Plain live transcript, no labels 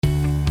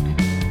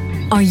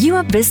Are you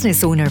a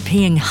business owner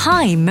paying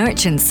high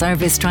merchant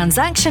service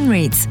transaction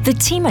rates? The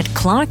team at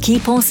Clark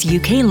EPOS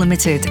UK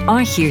Limited are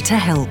here to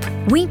help.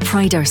 We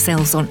pride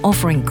ourselves on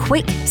offering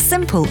quick,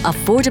 simple,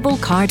 affordable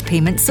card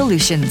payment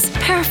solutions,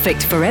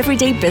 perfect for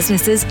everyday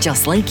businesses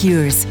just like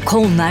yours.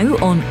 Call now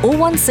on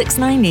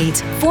 01698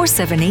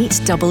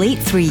 478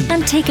 883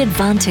 and take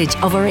advantage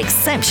of our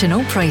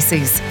exceptional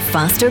prices.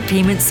 Faster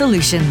payment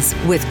solutions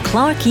with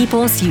Clark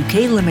EPOS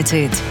UK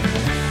Limited.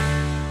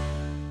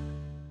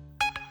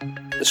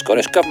 The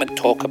Scottish Government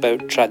talk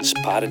about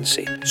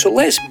transparency. So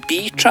let's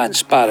be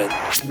transparent.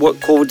 What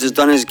COVID has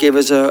done is give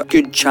us a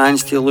good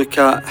chance to look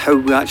at how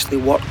we actually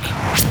work.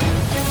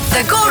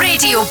 The Go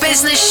Radio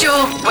Business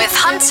Show with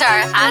Hunter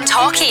and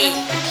Haughey.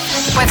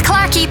 With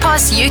Clark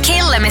EPOS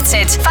UK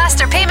Limited.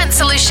 Faster payment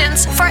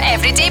solutions for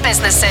everyday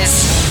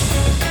businesses.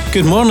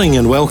 Good morning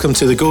and welcome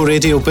to the Go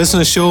Radio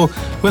Business Show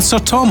with Sir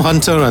Tom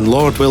Hunter and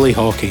Lord Willie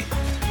Haughey.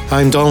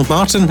 I'm Donald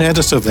Martin,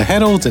 editor of the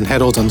Herald and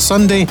Herald on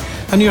Sunday,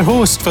 and your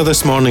host for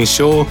this morning's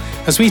show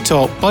as we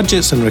talk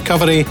budgets and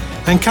recovery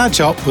and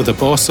catch up with the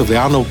boss of the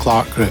Arnold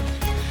Clark Group.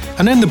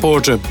 And in the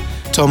boardroom,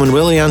 Tom and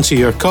Willie answer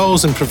your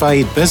calls and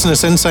provide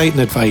business insight and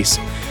advice.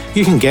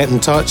 You can get in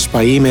touch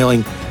by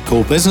emailing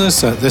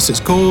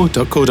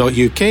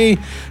gobusiness@thisisgo.co.uk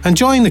and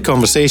join the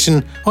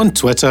conversation on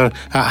Twitter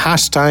at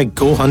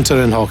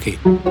 #GoHunterandHaughey.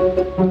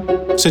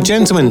 So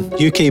gentlemen,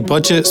 UK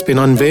budget's been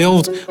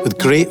unveiled with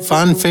great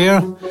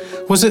fanfare.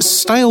 Was it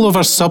style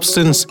over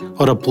substance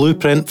or a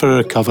blueprint for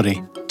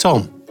recovery?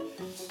 Tom?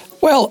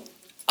 Well,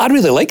 I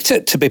really liked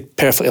it, to be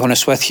perfectly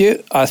honest with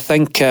you. I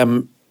think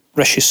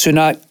Rishi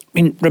Sunak,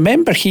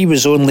 remember he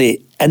was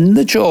only in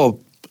the job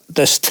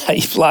this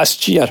time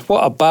last year.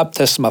 What a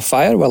baptism of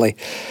fire, Willie.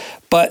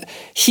 But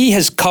he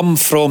has come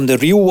from the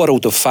real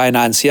world of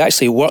finance. He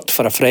actually worked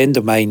for a friend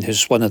of mine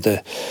who's one of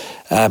the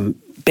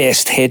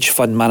best hedge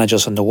fund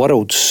managers in the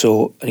world.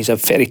 So he's a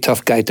very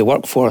tough guy to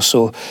work for.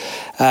 So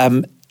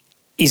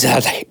he's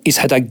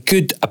had a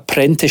good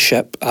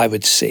apprenticeship, I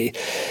would say.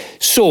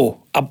 So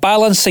a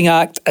balancing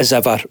act as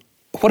ever.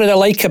 What did I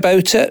like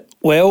about it?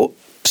 Well,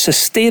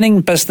 sustaining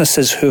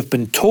businesses who've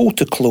been told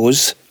to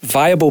close,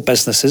 viable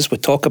businesses, we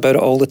talk about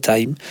it all the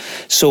time.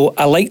 So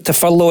I liked the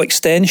furlough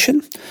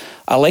extension.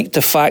 I liked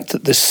the fact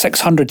that there's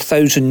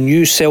 600,000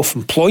 new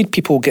self-employed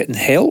people getting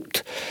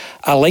helped.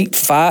 I liked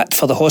VAT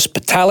for the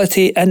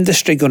hospitality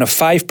industry going to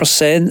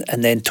 5%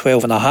 and then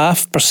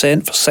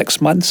 12.5% for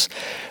 6 months.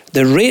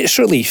 The rates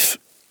relief,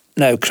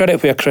 now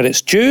credit where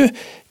credit's due.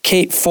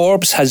 Kate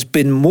Forbes has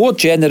been more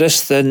generous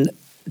than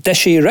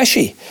Dishy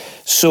Rishi.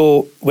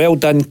 So well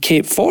done,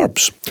 Kate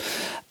Forbes.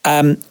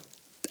 And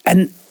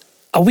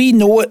a wee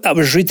note I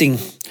was reading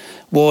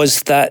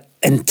was that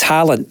in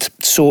talent,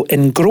 so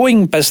in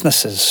growing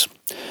businesses,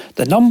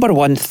 the number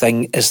one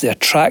thing is the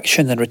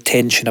attraction and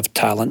retention of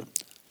talent.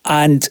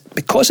 And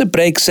because of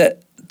Brexit,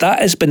 that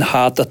has been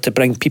harder to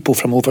bring people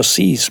from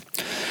overseas.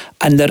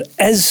 And there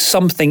is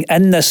something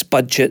in this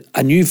budget,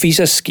 a new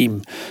visa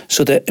scheme,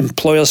 so that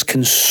employers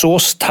can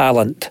source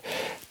talent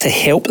to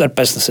help their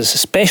businesses,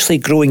 especially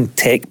growing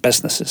tech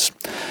businesses.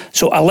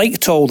 So I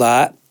liked all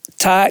that.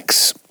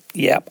 Tax,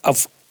 yeah,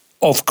 of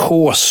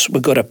course,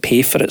 we've got to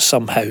pay for it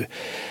somehow.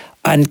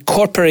 And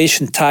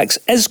corporation tax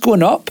is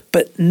going up,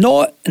 but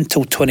not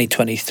until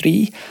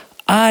 2023.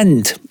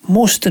 And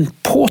most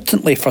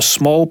importantly for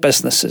small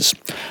businesses,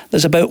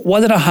 there's about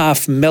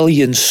 1.5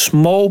 million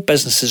small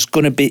businesses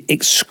going to be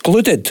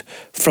excluded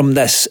from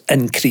this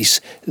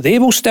increase. They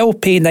will still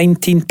pay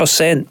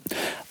 19%.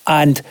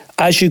 And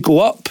as you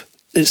go up,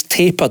 it's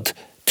tapered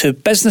to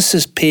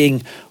businesses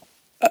paying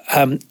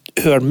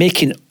who are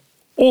making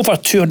over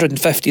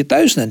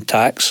 250,000 in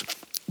tax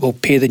will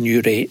pay the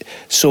new rate.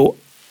 So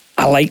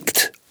I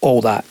liked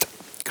all that.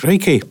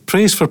 Crikey,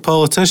 praise for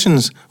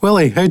politicians.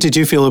 Willie, how did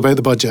you feel about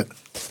the budget?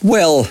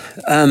 Well,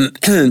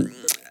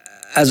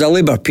 as a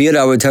Labour peer,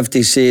 I would have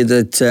to say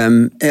that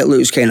it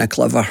looks kind of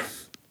clever.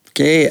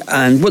 Okay,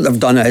 and what they've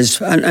done is,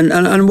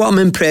 and what I'm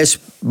impressed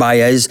by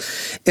is,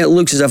 it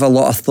looks as if a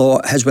lot of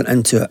thought has went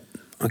into it.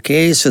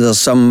 Okay, so there's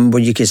some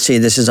where you could say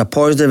this is a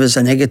positive, it's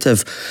a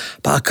negative.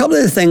 But a couple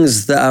of the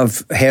things that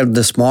I've heard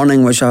this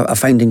morning, which I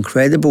find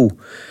incredible,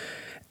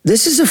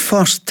 this is the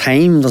first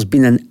time there's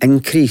been an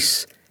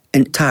increase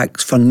in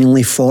tax for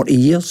nearly 40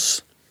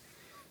 years.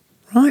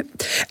 Right?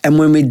 And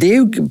when we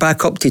do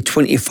back up to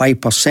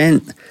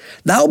 25%,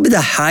 that'll be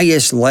the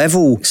highest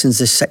level since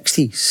the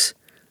 60s.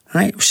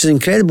 Right? Which is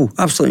incredible,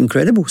 absolutely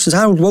incredible, since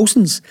Harold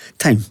Wilson's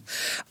time.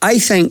 I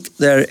think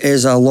there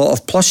is a lot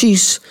of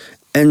pluses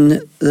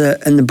in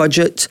the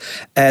budget.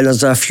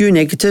 There's a few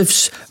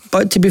negatives,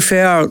 but to be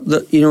fair,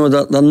 there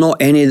are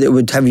not any that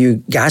would have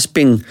you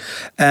gasping.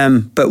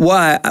 But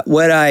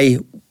where I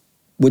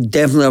would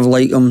definitely have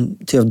liked them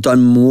to have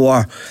done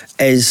more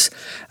is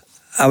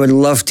I would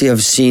love to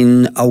have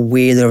seen a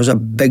way there was a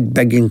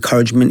big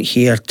encouragement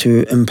here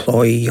to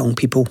employ young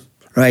people.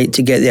 Right,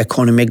 to get the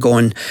economy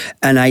going.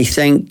 And I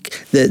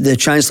think that the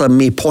Chancellor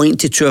may point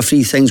to 2 or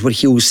 3 things where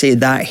he will say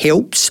that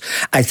helps.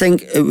 I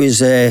think it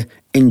was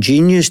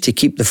ingenious to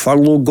keep the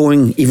furlough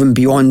going even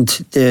beyond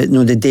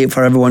the date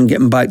for everyone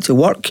getting back to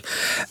work.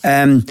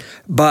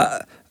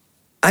 But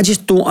I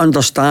just don't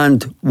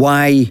understand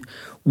why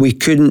we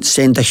couldn't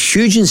send a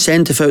huge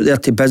incentive out there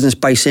to business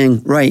by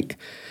saying, right,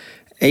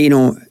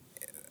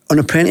 on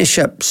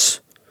apprenticeships,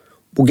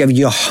 we'll give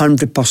you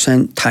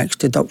 100% tax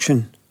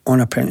deduction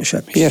on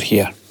apprenticeships.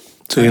 Here.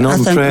 So you're not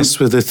impressed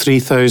with the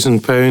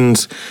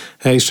 £3,000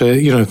 extra,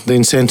 the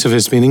incentive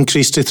has been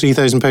increased to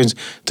 £3,000,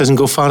 doesn't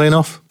go far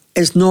enough?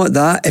 It's not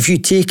that. If you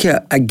take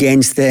it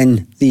against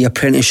then the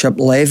apprenticeship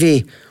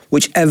levy,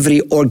 which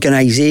every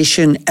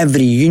organisation,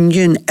 every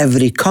union,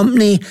 every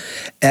company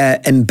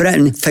in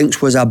Britain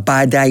thinks was a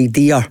bad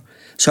idea.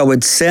 So I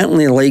would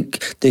certainly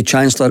like the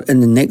Chancellor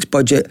in the next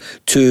budget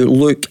to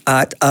look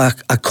at a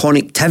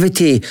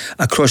connectivity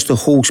across the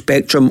whole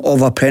spectrum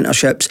of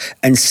apprenticeships,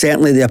 and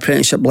certainly the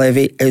apprenticeship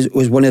levy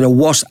was one of the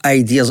worst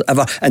ideas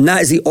ever. And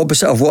that is the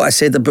opposite of what I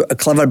said about a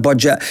clever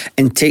budget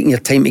and taking your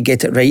time to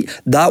get it right.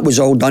 That was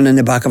all done in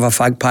the back of a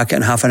fag packet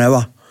in half an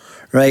hour.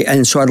 Right,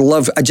 and so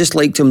I'd just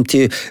like them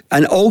to,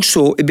 and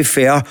also, to be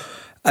fair,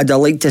 I'd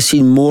like to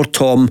see more,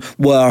 Tom,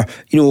 where,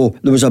 there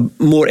was a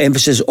more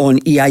emphasis on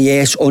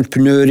EIS,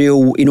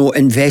 entrepreneurial,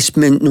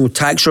 investment,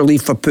 tax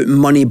relief for putting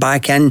money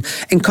back in.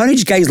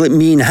 Encourage guys like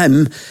me and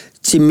him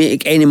to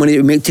make any money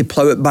that we make to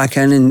plough it back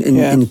in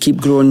and keep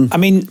growing. I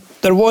mean,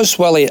 there was,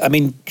 Willie,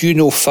 you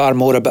know far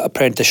more about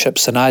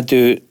apprenticeships than I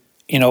do.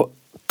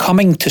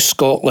 Coming to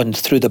Scotland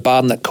through the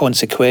Barnett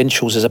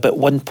consequentials is about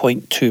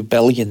 1.2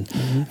 billion,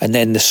 and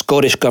then the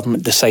Scottish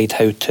government decide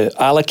how to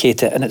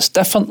allocate it, and it's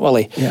different,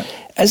 Willie. Yeah.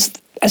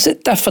 Is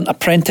it different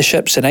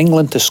apprenticeships in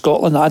England to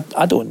Scotland?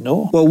 I don't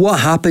know. Well, what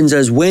happens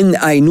is, when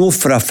I know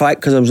for a fact,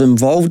 because I was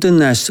involved in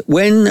this,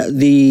 when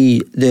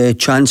the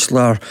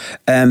Chancellor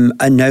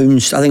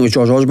announced, I think it was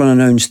George Osborne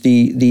announced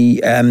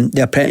the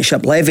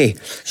apprenticeship levy.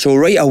 So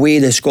right away,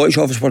 the Scottish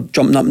office were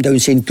jumping up and down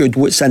saying, "Good,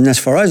 what's in this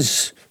for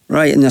us?"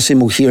 Right, and they're saying,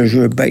 "Well, here's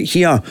your bit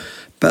here."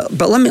 But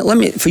let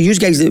me for you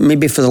guys,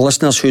 maybe for the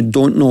listeners who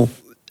don't know,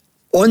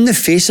 on the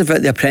face of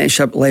it, the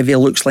apprenticeship levy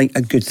looks like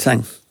a good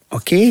thing.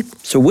 Okay,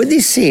 so what they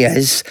say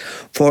is,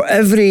 for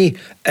every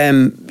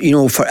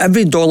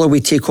dollar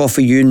we take off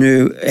of you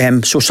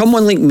now, so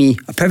someone like me,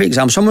 a perfect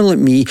example, someone like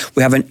me,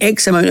 we have an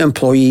X amount of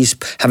employees,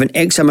 have an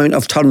X amount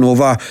of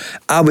turnover,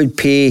 I would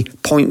pay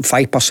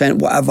 0.5%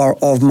 whatever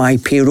of my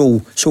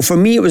payroll. So for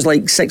me, it was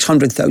like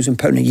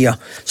 £600,000 a year.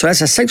 So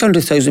that's a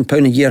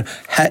 £600,000 a year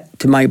hit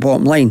to my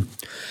bottom line.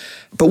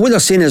 But what they're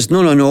saying is,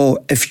 no,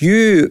 if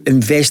you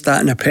invest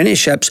that in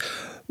apprenticeships,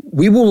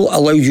 we will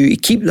allow you to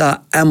keep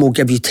that and we'll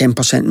give you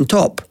 10% on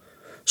top.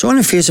 So on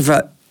the face of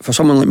it, for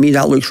someone like me,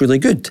 that looks really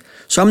good.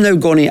 So I'm now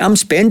I'm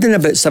spending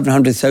about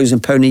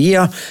 £700,000 a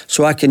year,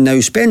 so I can now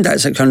spend that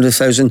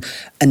 £600,000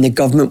 and the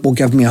government will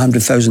give me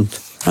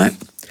 £100,000, right?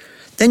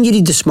 Then you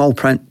read the small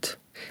print.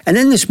 And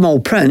in the small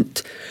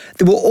print,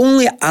 they will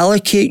only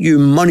allocate you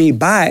money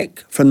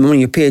back from the money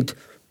you paid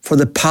for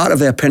the part of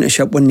the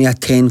apprenticeship when they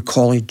attend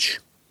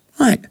college,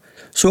 right?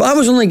 So I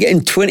was only getting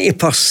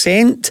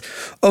 20%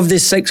 of the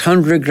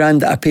 600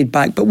 grand that I paid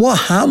back. But what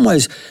happened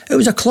was, it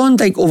was a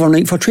Klondike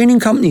overnight for training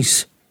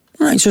companies.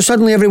 Right, so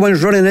suddenly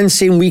everyone's running in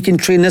saying, we can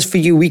train this for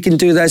you, we can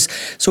do this.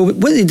 So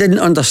what they didn't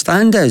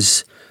understand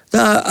is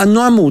that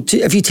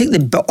if you take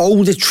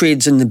all the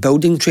trades in the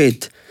building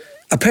trade,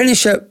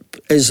 apprenticeship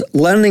is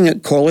learning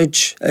at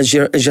college as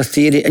your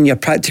theory, and your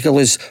practical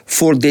is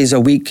 4 days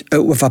a week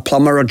out with a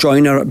plumber or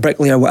joiner, a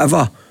bricklayer,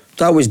 whatever.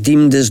 That was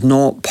deemed as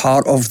not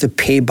part of the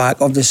payback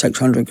of the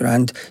 600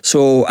 grand.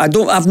 So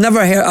I've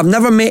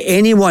never met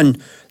anyone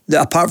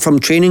that, apart from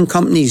training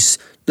companies,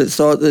 that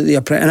thought that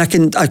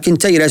and I can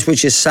tell you this,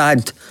 which is sad,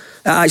 it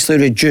actually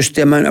reduced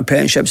the amount of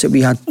apprenticeships that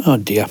we had. Oh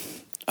dear.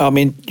 I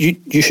mean,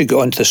 you should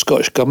go on to the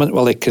Scottish Government,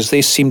 Willie, because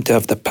they seem to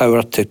have the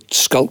power to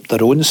sculpt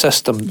their own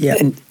system. Yeah.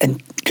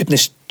 And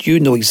goodness, you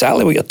know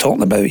exactly what you're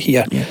talking about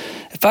here. Yeah.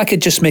 If I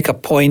could just make a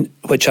point,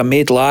 which I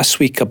made last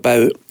week,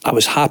 about I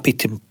was happy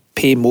to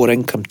pay more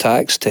income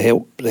tax to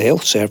help the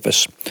health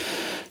service.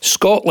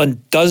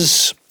 Scotland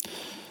does,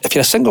 if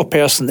you're a single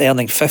person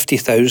earning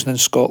 $50,000 in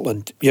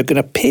Scotland, you're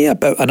going to pay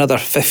about another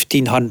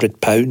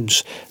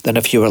 £1,500 than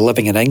if you were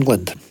living in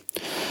England.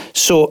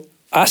 So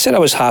I said I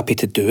was happy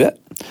to do it.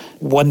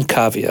 One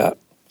caveat,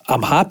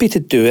 I'm happy to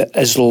do it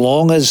as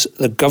long as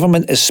the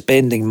government is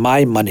spending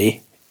my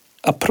money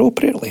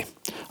appropriately.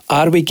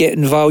 Are we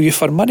getting value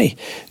for money?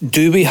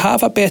 Do we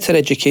have a better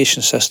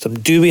education system?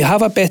 Do we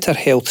have a better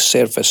health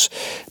service?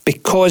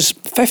 Because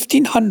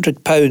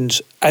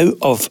 £1,500 out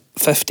of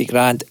 50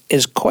 grand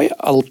is quite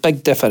a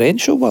big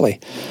differential, Willie.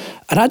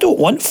 And I don't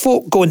want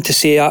folk going to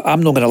say,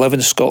 I'm not going to live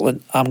in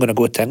Scotland, I'm going to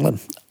go to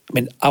England. I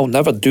mean, I'll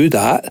never do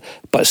that,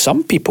 but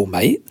some people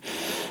might.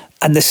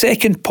 And the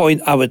second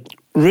point I would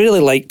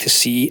really like to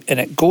see, and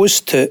it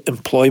goes to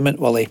employment,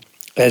 Willie,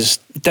 is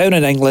down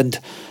in England,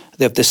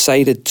 they've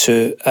decided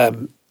to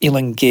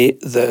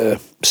elongate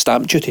the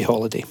stamp duty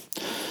holiday.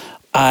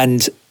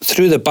 And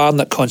through the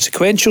Barnett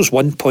consequentials,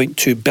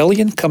 1.2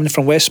 billion coming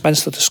from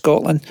Westminster to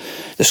Scotland.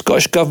 The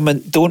Scottish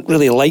Government don't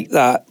really like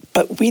that,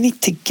 but we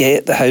need to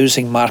get the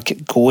housing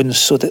market going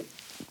so that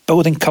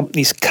building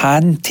companies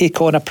can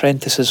take on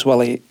apprentices,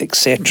 Willie,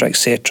 etc.,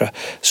 etc.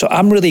 So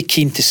I'm really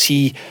keen to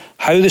see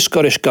how the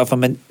Scottish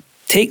Government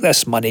take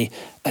this money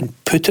and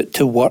put it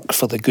to work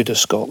for the good of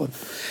Scotland.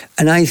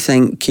 And I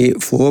think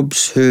Kate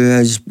Forbes, who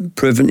has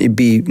proven to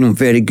be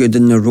very good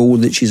in the role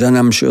that she's in,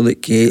 I'm sure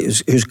that Kate,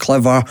 who's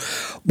clever,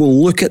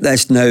 will look at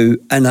this now,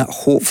 and that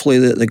hopefully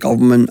that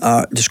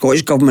the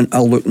Scottish Government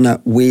are looking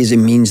at ways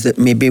and means that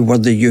maybe where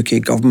the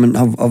UK Government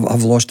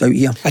have lost out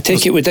here. I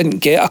take it we didn't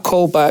get a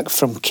call back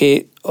from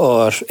Kate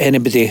or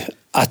anybody.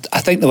 I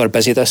think they were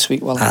busy this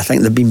week, Willie. I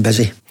think they've been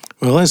busy.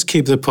 Well, let's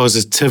keep the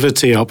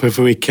positivity up if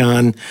we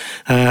can,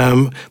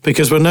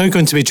 because we're now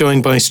going to be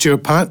joined by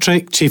Stuart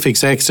Patrick, Chief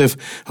Executive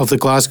of the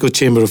Glasgow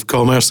Chamber of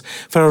Commerce,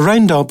 for a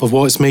roundup of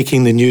what's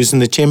making the news in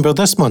the Chamber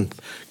this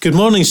month. Good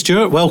morning,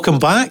 Stuart. Welcome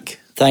back.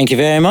 Thank you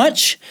very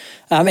much.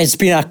 It's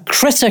been a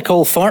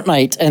critical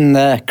fortnight in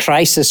the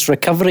crisis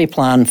recovery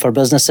plan for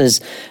businesses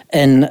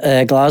in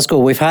Glasgow.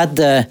 We've had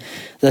the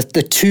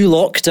two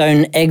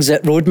lockdown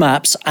exit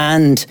roadmaps,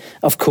 and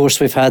of course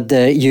we've had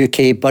the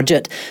UK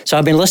budget. So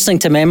I've been listening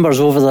to members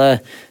over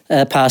the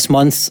past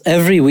month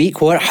every week.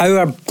 How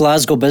are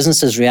Glasgow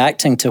businesses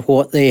reacting to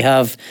what they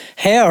have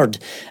heard?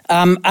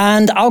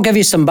 And I'll give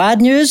you some bad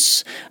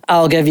news,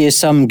 I'll give you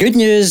some good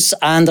news,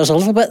 and there's a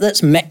little bit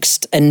that's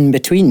mixed in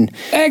between.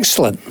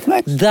 Excellent.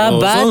 Bad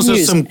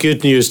news. There's some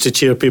good news to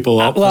cheer people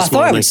up. Well, I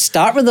thought I would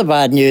start with the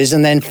bad news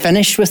and then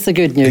finish with the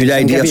good news. Good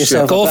idea,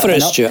 Stuart. Go for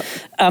it, Stuart.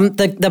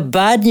 The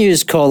bad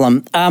news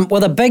column.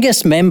 Well, the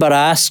biggest member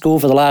ask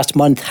over the last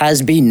month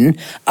has been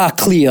a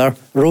clear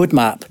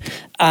roadmap.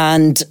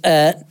 And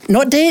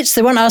not dates,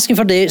 they weren't asking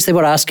for dates, they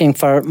were asking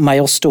for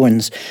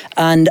milestones.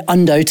 And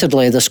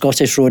undoubtedly the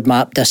Scottish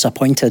roadmap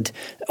disappointed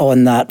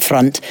on that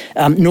front.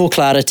 No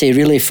clarity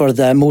really for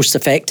the most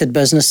affected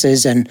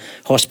businesses in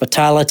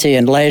hospitality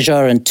and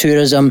leisure and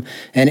tourism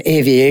and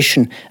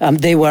aviation.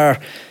 They were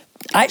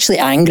actually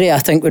angry, I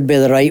think would be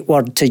the right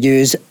word to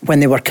use, when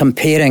they were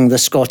comparing the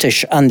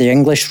Scottish and the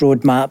English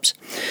roadmaps.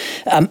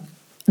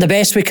 The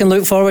best we can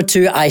look forward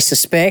to, I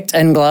suspect,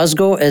 in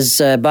Glasgow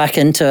is back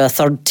into a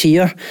third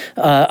tier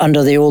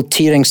under the old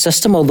tiering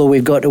system, although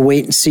we've got to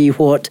wait and see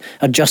what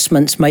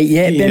adjustments might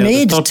yet be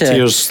made. The third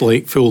tier's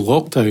like full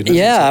lockdown, isn't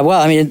it?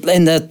 Well, I mean,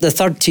 the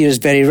third tier is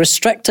very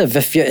restrictive,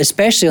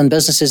 especially on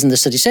businesses in the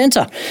city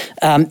centre.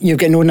 You've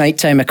got no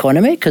nighttime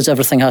economy because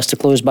everything has to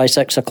close by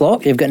 6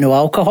 o'clock. You've got no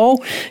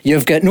alcohol.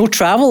 You've got no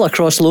travel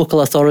across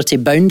local authority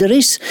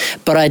boundaries,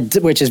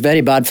 which is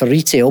very bad for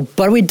retail.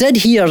 But we did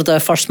hear the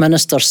First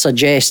Minister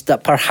suggest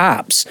that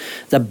perhaps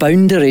the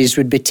boundaries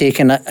would be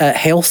taken at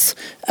health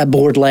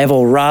board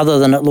level rather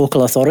than at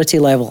local authority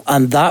level,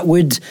 and that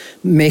would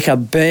make a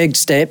big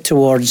step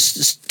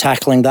towards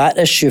tackling that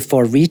issue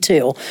for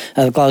retail.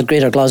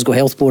 Greater Glasgow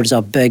Health Board is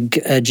a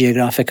big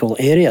geographical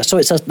area, so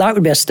that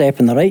would be a step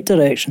in the right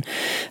direction.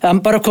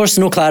 But of course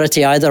no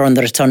clarity either on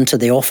the return to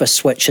the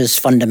office, which is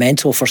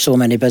fundamental for so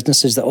many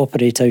businesses that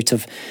operate out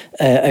of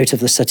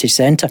the city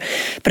centre.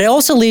 But it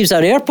also leaves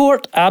our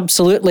airport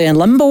absolutely in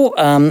limbo.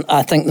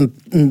 I think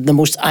the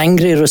most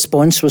angry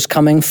response was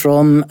coming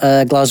from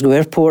Glasgow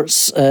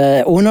Airport's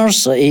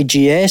owners,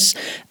 AGS.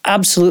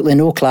 Absolutely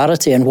no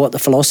clarity on what the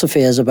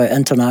philosophy is about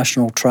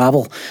international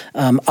travel.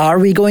 Are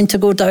we going to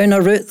go down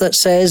a route that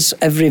says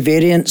every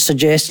variant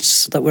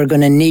suggests that we're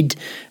going to need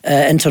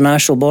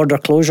international border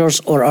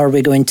closures, or are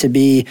we going to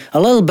be a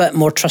little bit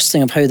more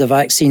trusting of how the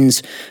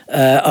vaccines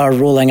are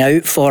rolling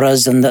out for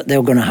us and that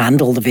they're going to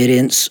handle the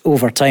variants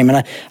over time?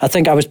 And I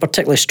think I was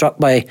particularly struck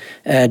by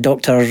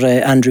Dr.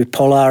 Andrew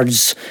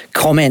Pollard's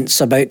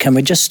comments about, can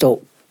we just stop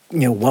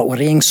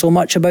worrying so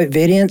much about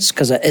variants,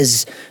 because it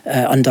is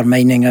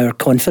undermining our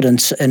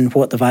confidence in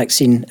what the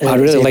vaccine is. I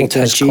really liked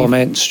his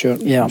comments,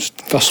 Stuart. Yeah,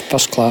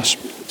 first class.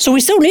 So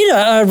we still need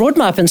a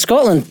roadmap in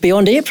Scotland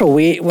beyond April.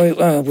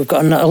 We've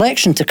got an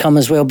election to come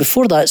as well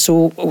before that,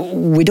 so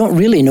we don't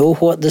really know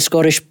what the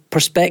Scottish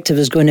perspective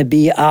is going to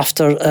be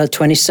after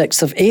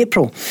 26th of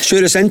April.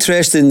 Sure, it's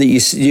interesting that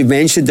you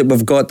mentioned that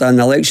we've got an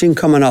election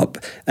coming up,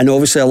 and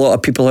obviously a lot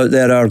of people out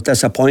there are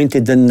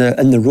disappointed in the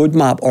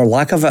roadmap or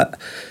lack of it.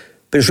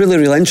 But it's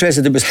really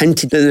interesting. It was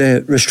hinted that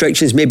the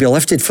restrictions may be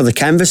lifted for the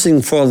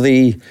canvassing for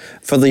the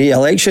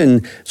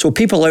election. So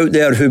people out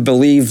there who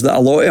believe that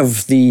a lot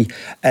of the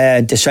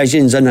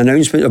decisions and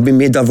announcements have been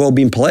made have all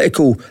been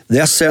political,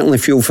 they're certainly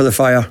fuel for the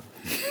fire.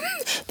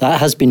 That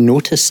has been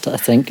noticed, I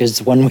think,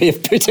 is one way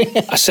of putting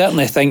it. I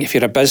certainly think if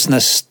you're a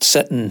business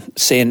sitting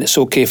saying it's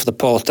okay for the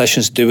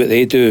politicians to do what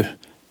they do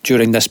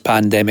during this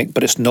pandemic,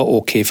 but it's not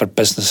okay for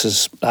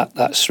businesses,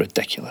 that's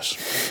ridiculous.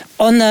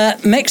 On the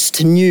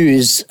mixed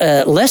news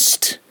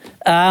list,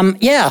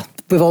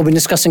 we've all been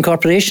discussing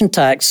corporation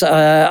tax,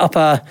 up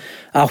a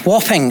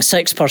whopping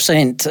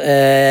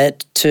 6%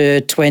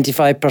 to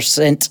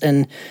 25%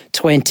 in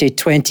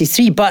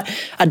 2023. But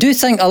I do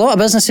think a lot of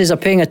businesses are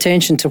paying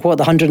attention to what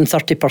the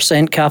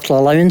 130% capital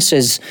allowance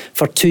is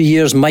for 2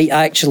 years might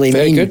actually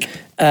mean. Very good.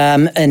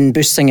 in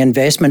boosting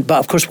investment. But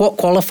of course, what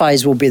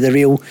qualifies will be the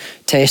real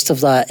test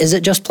of that. Is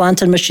it just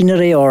plant and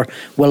machinery, or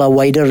will a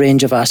wider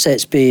range of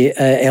assets be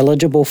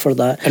eligible for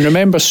that? And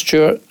remember,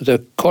 Stuart,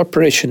 the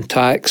corporation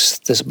tax,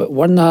 there's about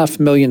 1.5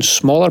 million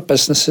smaller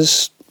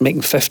businesses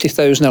making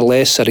 50,000 or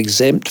less are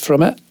exempt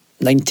from it.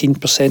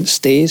 19%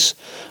 stays,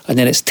 and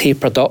then it's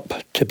tapered up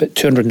to about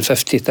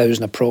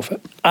 250,000 of profit.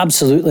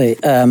 Absolutely.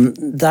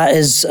 That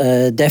is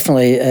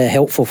definitely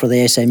helpful for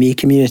the SME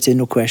community,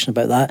 no question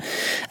about that.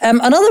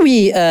 Another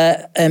wee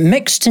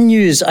mixed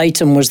news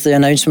item was the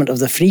announcement of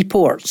the free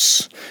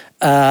ports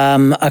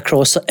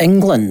across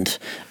England.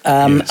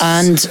 Yes.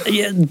 And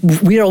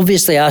we're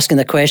obviously asking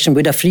the question,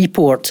 would a free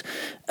port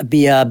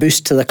be a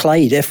boost to the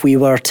Clyde if we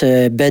were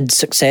to bid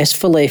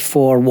successfully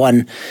for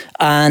one?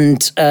 And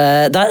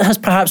that has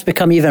perhaps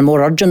become even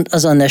more urgent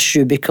as an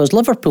issue because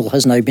Liverpool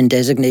has now been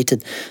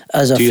designated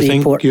as a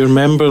free port. Do you think your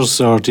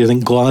members, or do you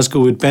think Glasgow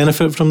would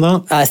benefit from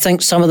that? I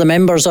think some of the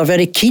members are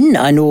very keen.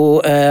 I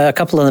know a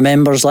couple of the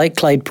members, like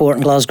Clyde Port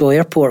and Glasgow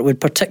Airport, would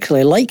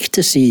particularly like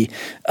to see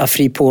a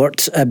free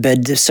port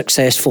bid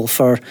successful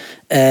for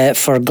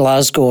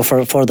Glasgow,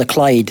 for the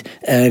Clyde,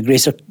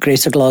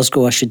 Greater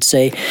Glasgow, I should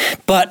say.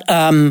 But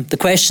the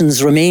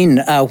questions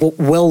remain.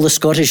 Will the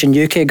Scottish and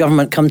UK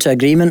government come to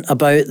agreement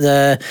about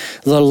the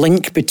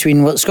link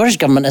between what the Scottish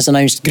government has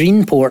announced,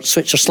 green ports,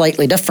 which are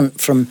slightly different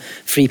from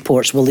free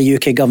ports? Will the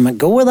UK government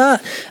go with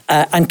that?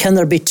 And can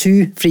there be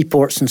two free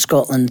ports in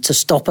Scotland to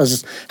stop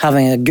us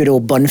having a good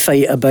old bun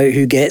fight about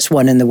who gets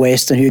one in the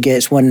west and who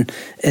gets one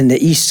in the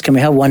east? Can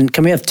we have one?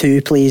 Can we have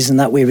two, please? And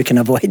that way we can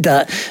avoid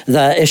that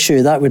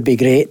issue. That would be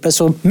great. But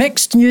so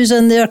mixed news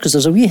in there, because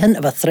there's a wee hint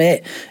of a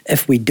threat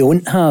if we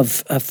don't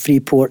have a free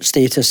port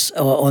status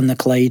on the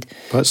Clyde.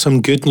 But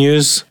some good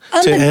news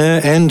And to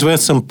end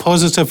with, some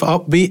positive,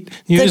 upbeat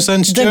news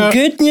then, Stuart. The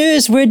good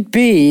news would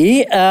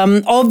be,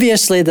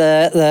 obviously,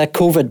 the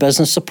COVID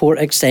business support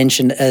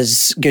extension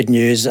is good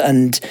news.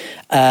 And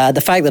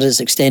the fact that it's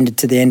extended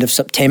to the end of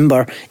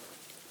September,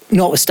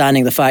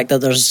 notwithstanding the fact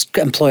that there's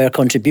employer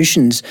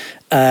contributions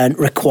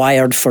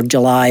required for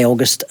July,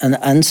 August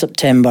and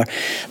September.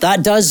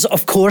 That does,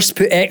 of course,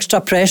 put extra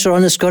pressure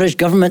on the Scottish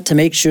Government to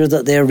make sure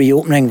that their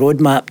reopening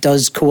roadmap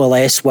does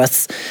coalesce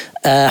with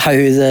how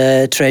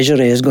the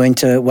Treasury is going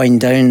to wind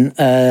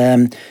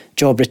down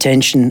job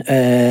retention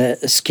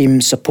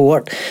scheme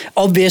support.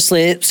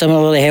 Obviously,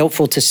 similarly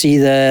helpful to see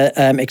the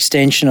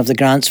extension of the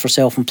grants for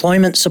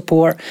self-employment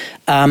support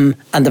and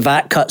the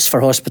VAT cuts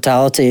for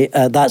hospitality.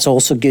 That's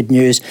also good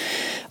news.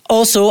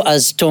 Also,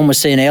 as Tom was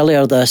saying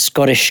earlier, the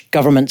Scottish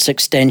Government's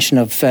extension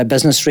of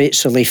business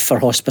rates relief for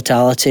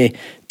hospitality,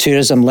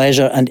 tourism,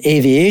 leisure and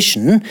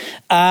aviation.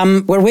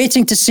 We're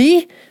waiting to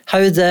see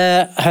how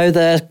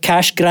the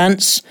cash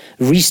grants,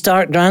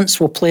 restart grants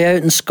will play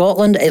out in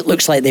Scotland. It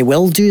looks like they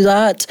will do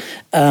that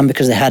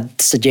because they had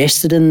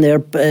suggested in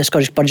their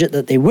Scottish budget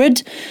that they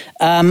would.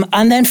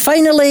 And then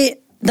finally,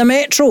 the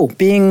Metro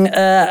being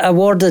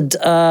awarded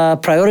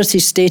priority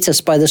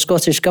status by the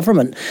Scottish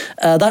Government.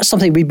 That's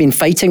something we've been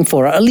fighting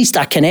for, at least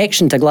a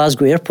connection to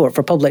Glasgow Airport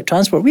for public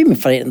transport. We've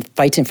been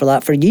fighting for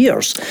that for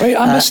years. Right,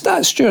 I missed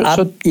that, Stuart.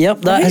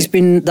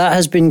 That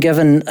has been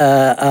given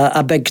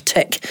a big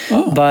tick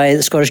by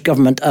the Scottish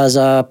Government as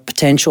a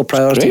potential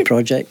priority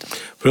project.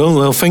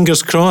 Well,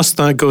 fingers crossed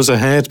that goes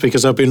ahead,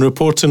 because I've been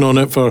reporting on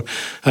it for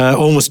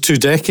almost 2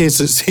 decades,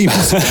 it seems.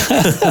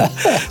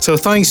 So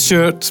thanks,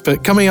 Stuart.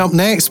 But coming up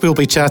next, we'll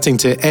be chatting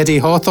to Eddie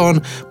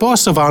Hawthorne,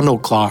 boss of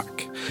Arnold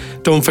Clark.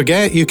 Don't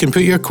forget, you can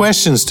put your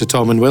questions to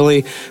Tom and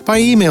Willie by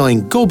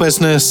emailing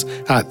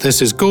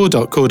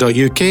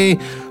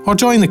gobusiness@thisisgo.co.uk or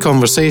join the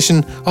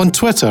conversation on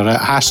Twitter at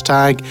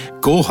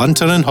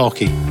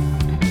 #GoHunterandHaughey.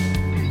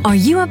 Are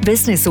you a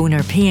business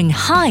owner paying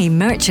high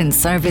merchant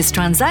service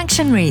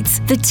transaction rates?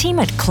 The team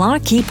at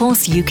Clark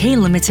EPOS UK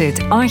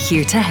Limited are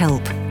here to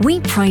help. We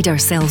pride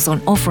ourselves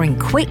on offering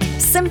quick,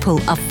 simple,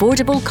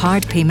 affordable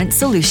card payment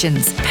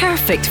solutions,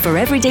 perfect for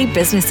everyday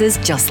businesses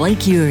just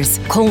like yours.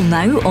 Call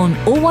now on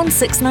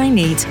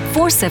 01698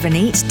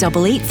 478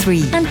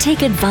 883 and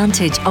take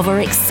advantage of our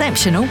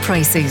exceptional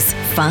prices.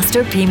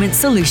 Faster payment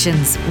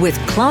solutions with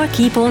Clark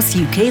EPOS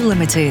UK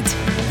Limited.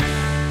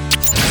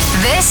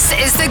 This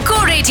is the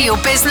Go Radio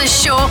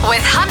Business Show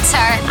with Hunter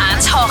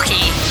and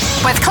Haughey.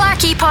 With Clark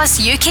EPOS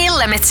UK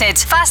Limited.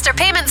 Faster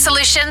payment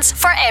solutions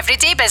for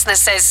everyday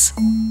businesses.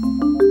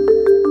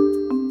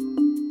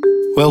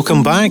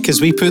 Welcome back as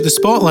we put the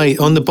spotlight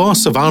on the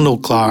boss of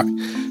Arnold Clark.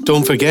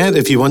 Don't forget,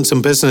 if you want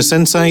some business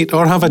insight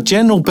or have a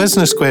general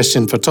business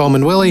question for Tom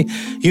and Willie,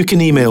 you can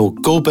email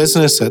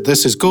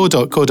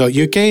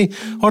gobusiness@thisisgo.co.uk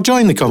or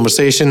join the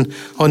conversation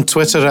on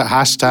Twitter at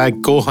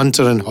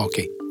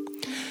 #GoHunterandHaughey.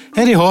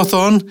 Eddie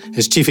Hawthorne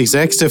is Chief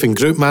Executive and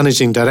Group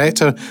Managing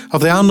Director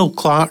of the Arnold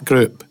Clark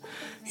Group,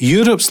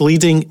 Europe's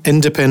leading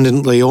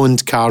independently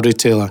owned car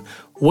retailer.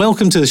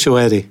 Welcome to the show,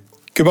 Eddie.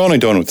 Good morning,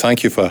 Donald.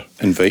 Thank you for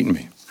inviting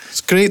me.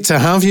 It's great to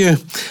have you.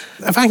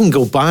 If I can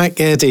go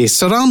back, Eddie,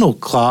 Sir Arnold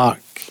Clark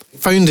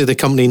founded the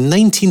company in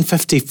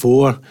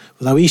 1954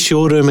 with a wee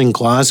showroom in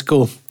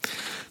Glasgow.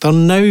 There are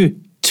now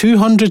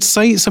 200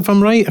 sites, if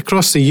I'm right,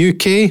 across the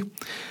UK.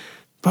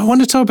 But I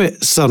want to talk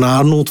about Sir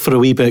Arnold for a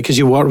wee bit, because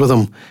you worked with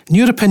him. In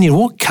your opinion,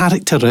 what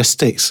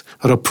characteristics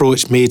or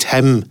approach made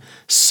him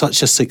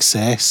such a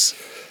success?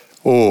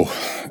 Oh,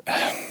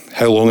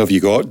 how long have you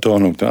got,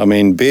 Donald? I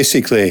mean,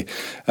 basically,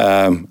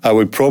 I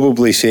would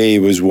probably say he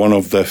was one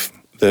of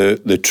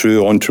the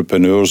true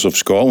entrepreneurs of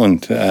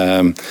Scotland.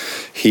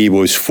 He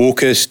was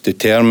focused,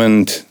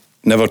 determined,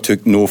 never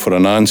took no for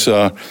an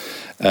answer,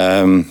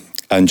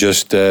 and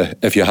just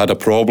if you had a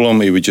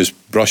problem, he would just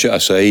brush it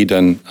aside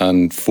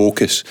and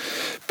focus.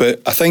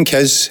 But I think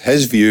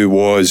his view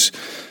was,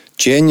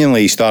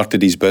 genuinely, he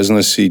started his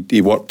business.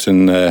 He worked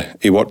in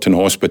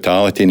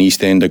hospitality in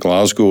East End of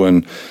Glasgow,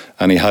 and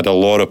he had a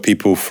lot of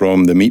people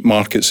from the meat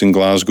markets in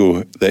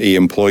Glasgow that he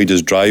employed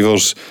as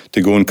drivers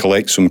to go and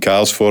collect some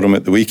cars for him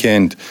at the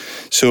weekend.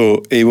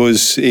 So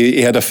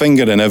he had a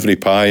finger in every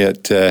pie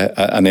at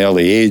an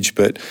early age.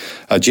 But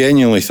I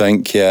genuinely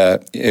think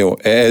it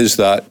is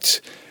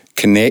that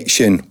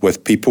connection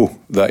with people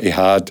that he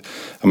had.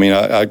 I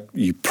mean,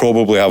 you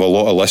probably have a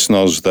lot of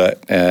listeners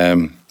that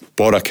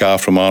bought a car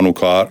from Arnold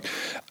Clark,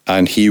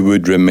 and he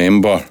would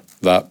remember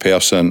that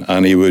person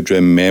and he would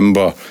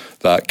remember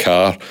that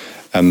car.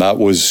 And that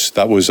was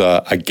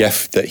a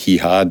gift that he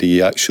had.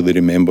 He actually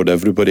remembered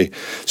everybody.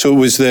 So it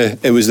was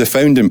the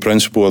founding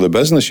principle of the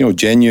business,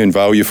 genuine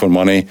value for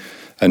money,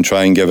 and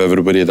try and give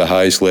everybody the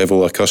highest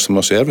level of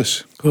customer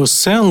service. Well,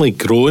 certainly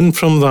grown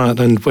from that.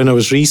 And when I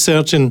was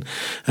researching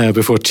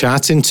before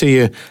chatting to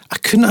you, I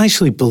couldn't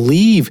actually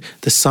believe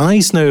the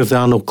size now of the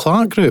Arnold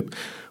Clark Group.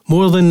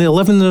 More than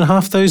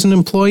 11,500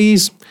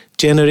 employees,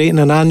 generating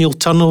an annual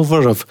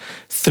turnover of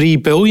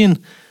 $3 billion.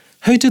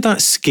 How did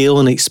that scale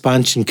and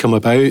expansion come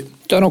about?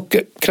 Donald,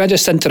 can I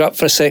just interrupt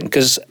for a second?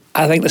 Because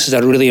I think this is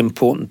a really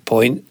important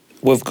point.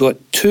 We've got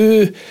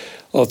two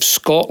of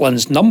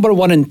Scotland's number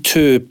 1 and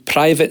 2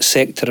 private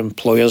sector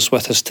employers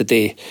with us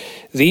today.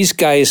 These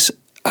guys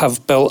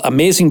have built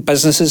amazing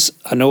businesses.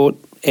 I know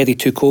Eddie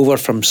took over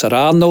from Sir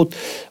Arnold,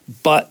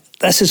 but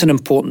this is an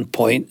important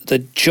point. The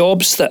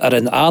jobs that are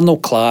in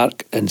Arnold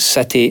Clark and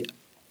City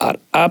are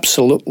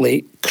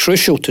absolutely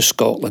crucial to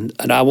Scotland,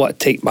 and I want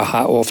to take my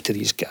hat off to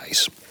these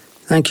guys.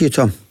 Thank you,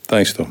 Tom.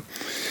 Thanks, Tom.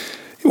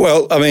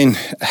 Well, I mean,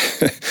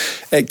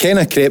 it kind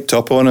of crept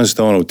up on us,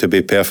 Donald, to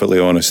be perfectly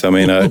honest. I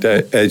mean,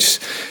 it's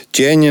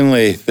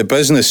genuinely, the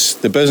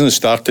business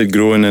started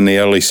growing in the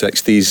early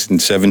 60s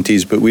and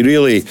 70s, but we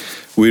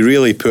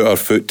really put our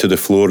foot to the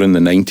floor in the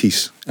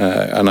 90s.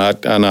 And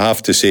I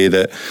have to say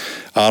that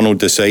Arnold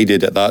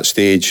decided at that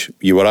stage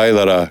you were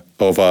either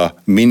of a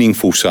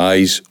meaningful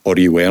size or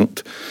you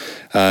weren't.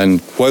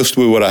 And whilst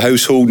we were a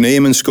household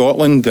name in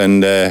Scotland,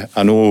 and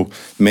I know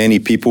many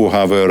people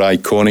have our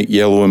iconic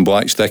yellow and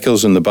black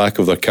stickers in the back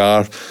of their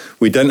car,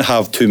 we didn't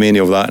have too many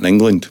of that in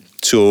England.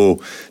 So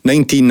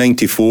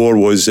 1994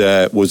 was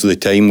the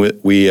time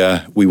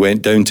we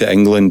went down to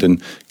England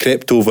and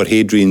crept over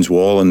Hadrian's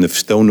Wall, and they've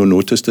still not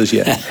noticed us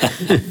yet.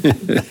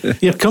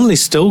 Your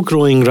company's still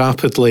growing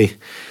rapidly.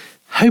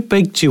 How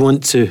big do you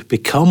want to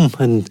become?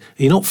 And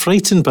are you not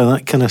frightened by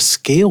that kind of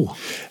scale?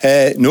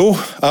 No,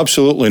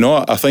 absolutely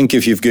not. I think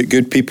if you've got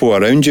good people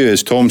around you,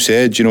 as Tom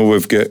said,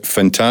 we've got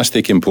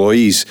fantastic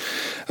employees.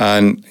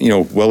 And,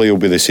 Willie will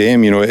be the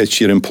same.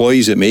 It's your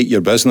employees that make your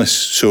business.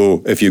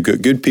 So if you've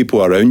got good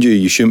people around you,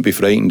 you shouldn't be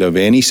frightened of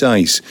any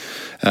size.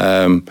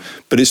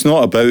 But it's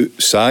not about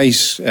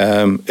size.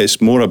 It's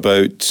more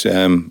about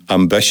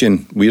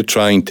ambition. We're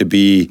trying to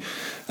be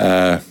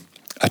a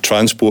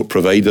transport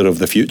provider of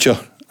the future.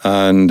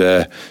 And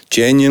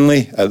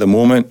genuinely, at the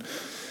moment,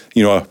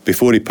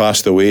 before he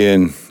passed away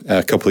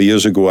a couple of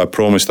years ago, I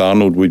promised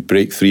Arnold we'd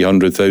break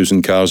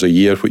 300,000 cars a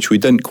year, which we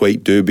didn't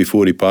quite do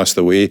before he passed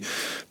away,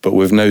 but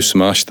we've now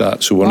smashed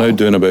that. So we're now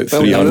doing about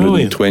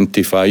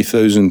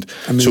 325,000.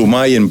 So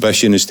my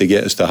ambition is to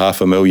get us to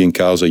 500,000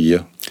 cars a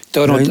year.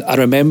 Donald, I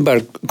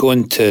remember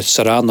going to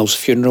Sir Arnold's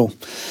funeral,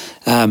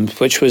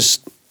 which was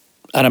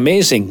an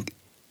amazing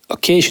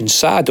occasion,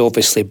 sad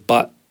obviously,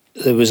 but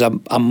there was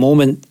a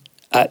moment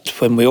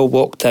when we all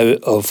walked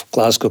out of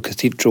Glasgow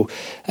Cathedral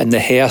and the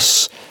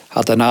hearse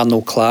had an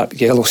Arnold Clark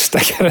yellow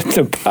sticker in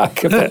the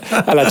back of it,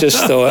 and I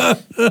just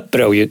thought,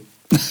 brilliant.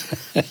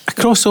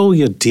 Across all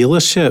your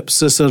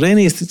dealerships, is there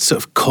any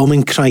sort of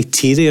common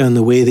criteria in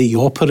the way that you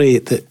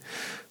operate that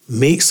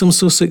makes them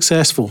so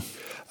successful?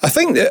 I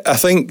think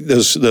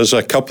there's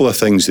a couple of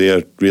things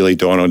there, really,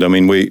 Donald. I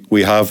mean,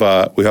 we have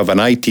an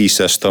IT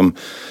system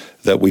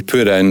that we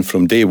put in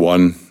from day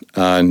one,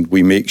 and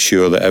we make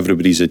sure that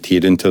everybody's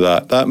adhering to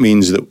that. That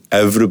means that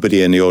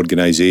everybody in the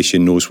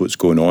organisation knows what's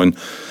going on.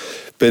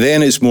 But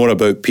then it's more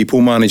about people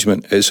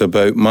management. It's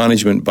about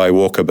management by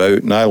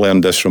walkabout. And I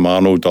learned this from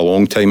Arnold a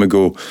long time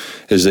ago,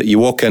 is that you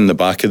walk in the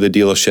back of the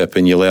dealership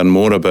and you learn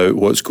more about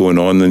what's going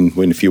on than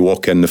if you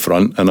walk in the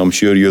front. And I'm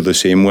sure you're the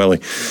same,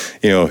 Willie.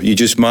 You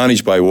just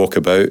manage by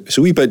walkabout. It's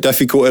a wee bit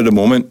difficult at the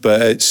moment, but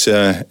that's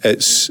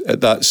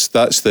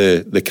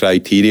the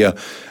criteria.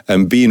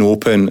 And being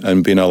open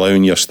and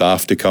allowing your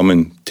staff to come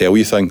and tell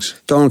you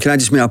things. Donald, can I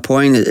just make a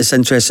point? It's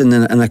interesting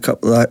in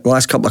the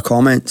last couple of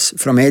comments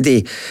from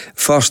Eddie.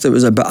 First, it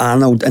was about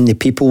Arnold and the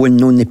people and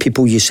knowing the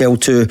people you sell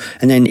to.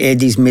 And then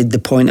Eddie's made the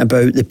point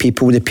about the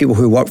people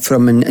who work for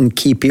him and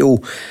key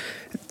people.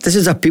 This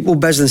is a people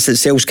business that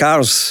sells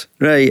cars,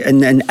 right?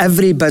 And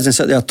every business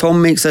out there,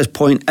 Tom makes this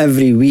point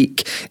every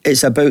week.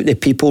 It's about the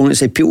people, and it's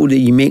the people that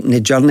you make in the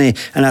journey.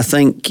 And I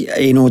think,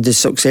 the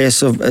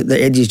success of that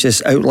Eddie's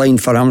just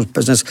outlined for Arm's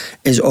business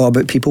is all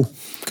about people.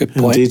 Good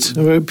point. Indeed,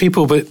 about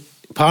people, but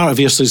part of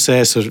your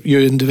success, or you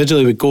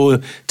individually would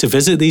go to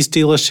visit these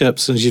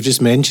dealerships, and as you've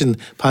just mentioned,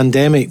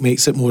 pandemic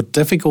makes it more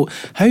difficult.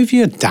 How have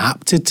you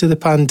adapted to the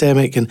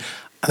pandemic, and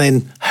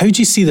then how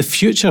do you see the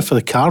future for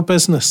the car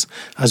business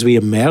as we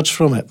emerge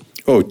from it?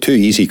 Oh, two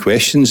easy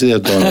questions there,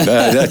 Donald.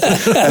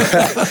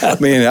 I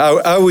mean,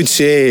 I would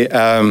say,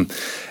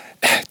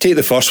 take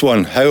the first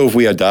one. How have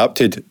we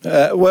adapted?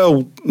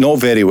 Well, not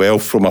very well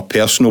from a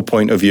personal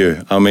point of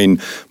view. I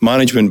mean,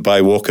 management by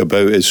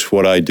walkabout is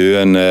what I do,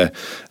 and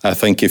I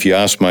think if you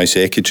ask my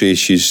secretary,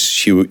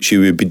 she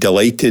would be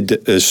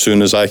delighted as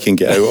soon as I can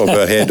get out of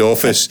her head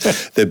office,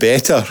 the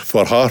better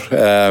for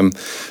her.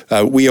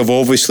 We have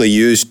obviously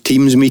used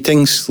Teams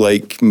meetings,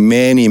 like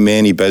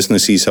many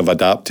businesses have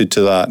adapted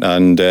to that,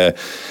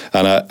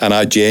 and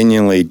I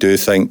genuinely do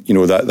think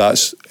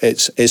that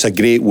it's a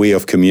great way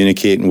of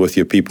communicating with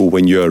your people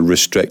when you're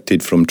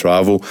restricted from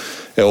travel.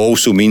 It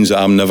also means that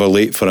I'm never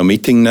late for a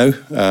meeting now,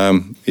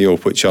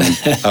 which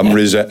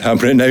I'm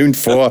renowned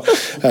for.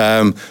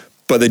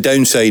 But the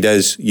downside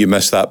is you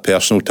miss that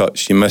personal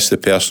touch. You miss the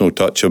personal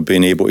touch of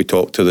being able to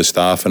talk to the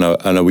staff in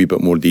a wee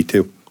bit more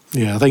detail.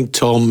 Yeah, I think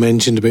Tom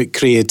mentioned about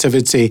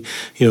creativity,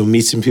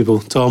 meeting people.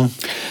 Tom?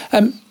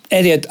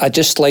 Eddie, I'd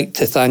just like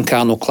to thank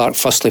Arnold Clark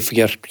firstly for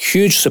your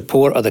huge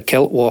support of the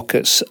Kilt Walk.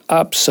 It's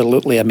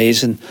absolutely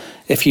amazing.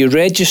 If you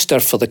register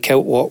for the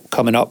Kilt Walk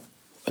coming up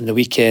on the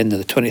weekend of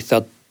the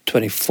 23rd,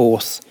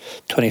 24th,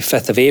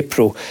 25th of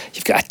April,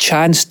 you've got a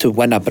chance to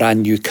win a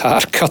brand new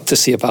car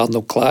courtesy of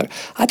Arnold Clark.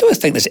 I don't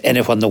think there's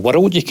anyone in the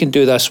world you can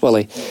do this,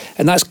 Willie.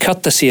 And that's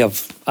courtesy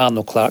of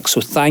Arnold Clark,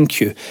 so thank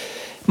you.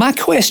 My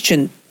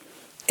question,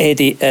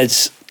 Eddie,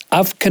 is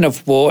I've kind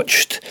of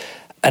watched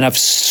and I've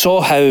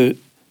saw how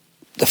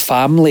the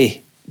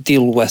family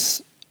deal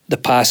with the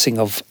passing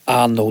of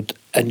Arnold,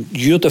 and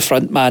you're the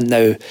front man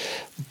now,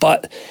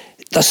 but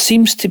there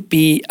seems to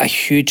be a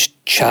huge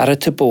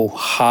charitable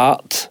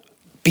heart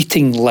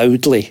beating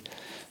loudly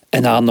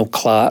in Arnold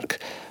Clark.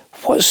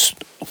 What's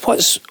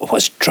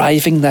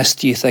driving this,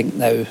 do you think,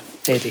 now,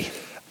 Eddie?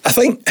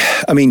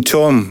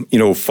 Tom,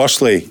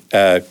 firstly,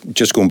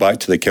 just going back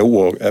to the Kilt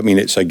Walk,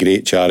 it's a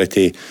great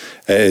charity.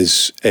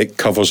 It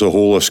covers the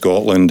whole of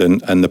Scotland,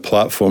 and the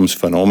platform's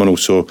phenomenal.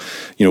 So,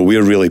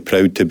 we're really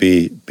proud to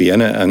be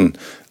in it, and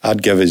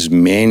I'd give as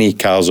many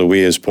cars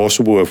away as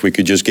possible if we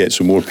could just get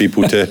some more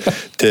people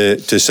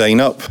to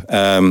sign up.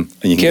 And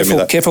you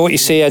can careful what you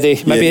say,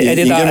 Eddie. Maybe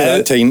edit that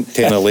out. out.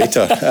 Tenner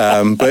later.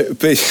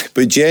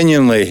 But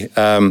genuinely,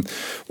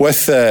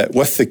 with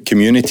the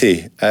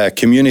community,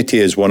 community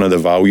is one of the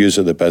values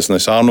of the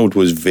business. Arnold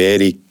was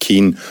very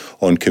keen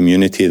on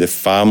community. The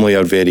family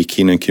are very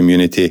keen on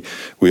community.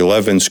 We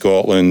live in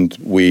Scotland.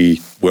 We're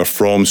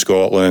from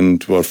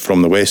Scotland. We're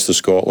from the west of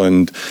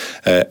Scotland.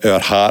 Our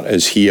heart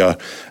is here.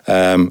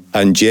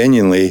 And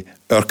genuinely,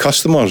 our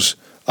customers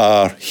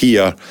are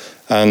here,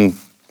 and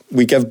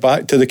we give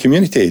back to the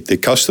community. The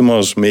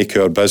customers make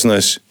our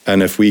business,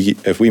 and if we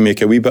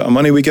make a wee bit of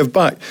money, we give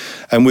back.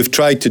 And we've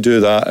tried to do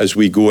that as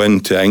we go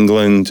into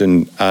England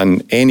and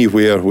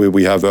anywhere where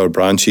we have our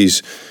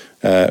branches.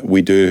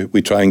 We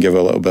try and give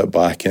a little bit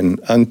back,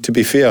 and to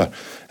be fair,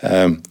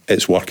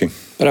 it's working.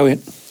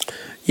 Brilliant.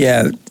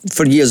 Yeah,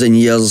 for years and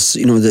years,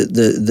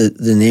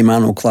 the name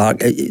Arnold Clark,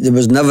 there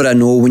was never a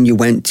no when you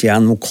went to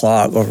Arnold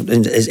Clark, or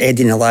as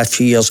Eddie in the last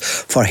few years,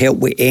 for help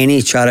with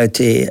any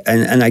charity.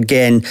 And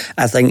again,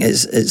 I think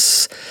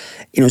it's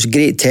a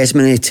great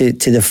testimony to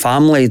the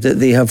family that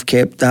they have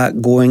kept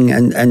that going.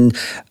 And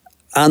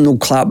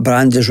Arnold Clark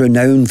brand is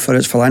renowned for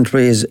its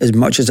philanthropy as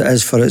much as it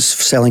is for its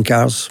selling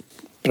cars.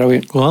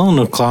 Brilliant. Well,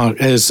 Arnold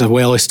Clark is a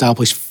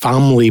well-established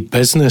family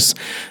business,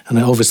 and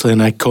obviously an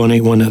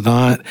iconic one at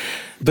that.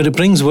 But it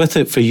brings with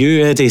it for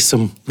you, Eddie,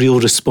 some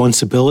real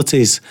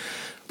responsibilities.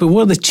 But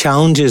what are the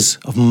challenges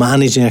of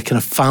managing a kind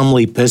of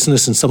family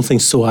business and something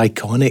so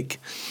iconic?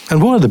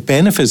 And what are the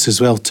benefits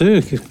as well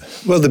too?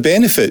 Well, the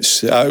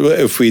benefits, there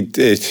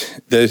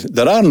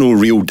are no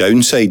real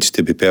downsides,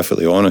 to be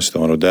perfectly honest,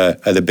 Donald.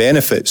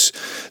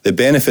 The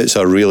benefits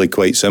are really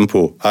quite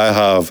simple. I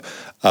have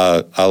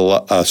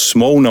a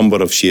small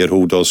number of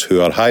shareholders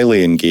who are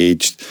highly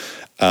engaged,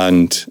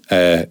 and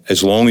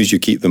as long as you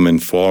keep them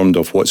informed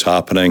of what's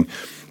happening,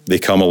 they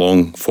come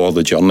along for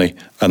the journey,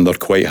 and they're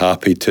quite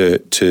happy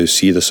to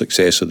see the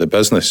success of the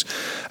business.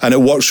 And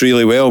it works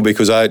really well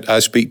because I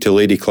speak to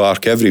Lady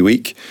Clark every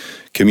week.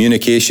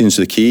 Communication's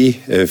the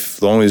key.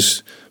 As long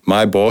as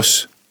my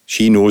boss,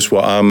 she knows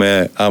what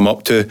I'm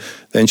up to,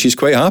 then she's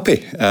quite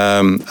happy.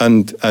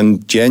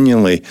 And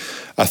genuinely,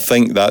 I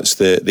think that's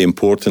the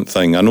important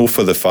thing. I know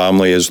for the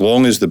family, as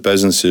long as the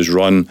business is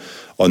run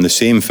on the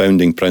same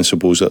founding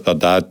principles that their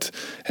dad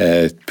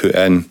put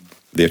in,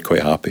 they're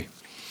quite happy.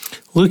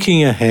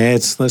 Looking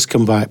ahead, let's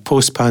come back,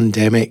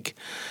 post-pandemic,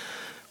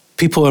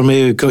 people are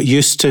maybe got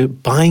used to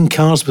buying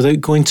cars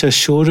without going to a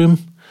showroom.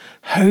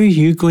 How are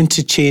you going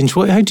to change?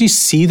 How do you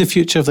see the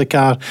future of the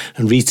car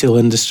and retail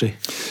industry?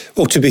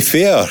 Well, to be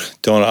fair,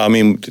 Don, I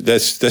mean,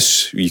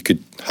 this you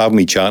could have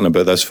me chatting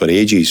about this for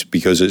ages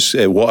because it's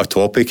what a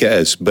topic it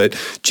is. But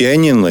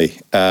genuinely,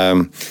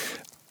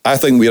 I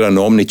think we're an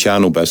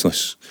omni-channel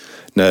business.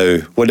 Now,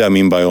 what do I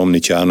mean by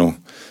omni-channel?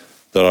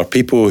 There are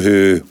people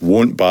who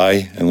won't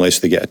buy unless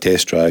they get a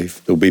test drive.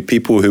 There'll be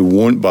people who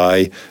won't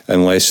buy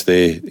unless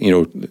they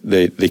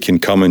can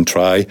come and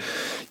try.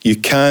 You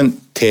can't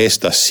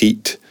test a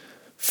seat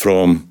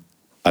from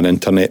an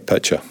internet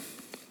picture.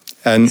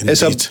 And Indeed.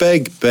 It's a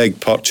big, big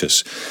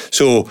purchase.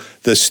 So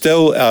there's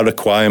still a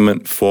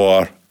requirement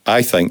for,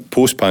 I think,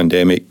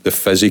 post-pandemic, the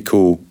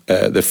physical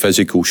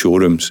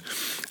showrooms.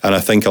 And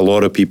I think a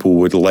lot of people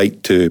would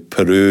like to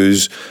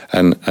peruse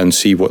and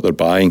see what they're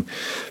buying.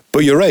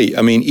 But you're right.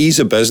 I mean,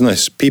 ease of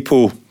business.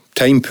 People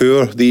time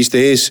poor these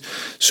days.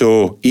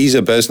 So ease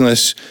of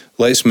business.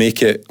 Let's make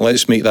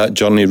that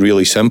journey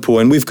really simple.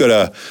 And we've got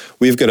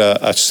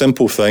a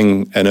simple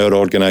thing in our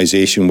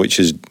organisation, which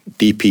is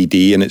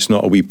DPD, and it's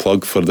not a wee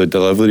plug for the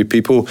delivery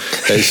people.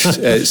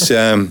 It's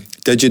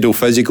digital,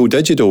 physical,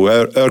 digital.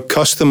 Our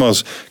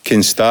customers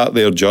can start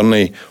their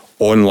journey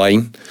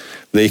online.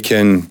 They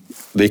can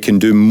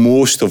do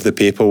most of the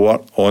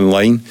paperwork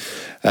online.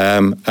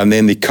 And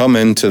then they come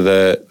into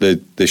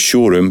the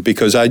showroom,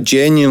 because I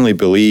genuinely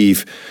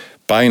believe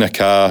buying a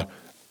car,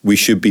 we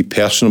should be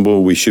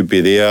personable, we should be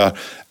there,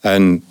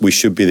 and we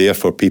should be there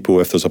for people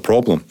if there's a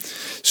problem.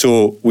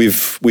 So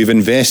we've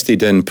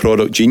invested in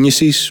product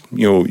geniuses,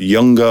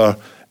 younger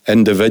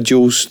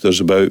individuals.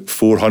 There's about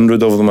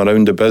 400 of them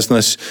around the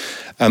business,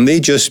 and they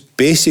just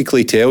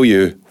basically tell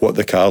you what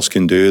the cars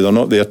can do. They're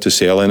not there to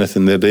sell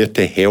anything, they're there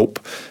to help.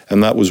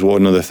 And that was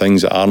one of the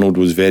things that Arnold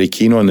was very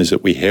keen on, is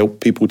that we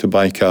help people to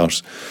buy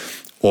cars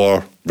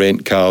or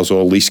rent cars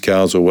or lease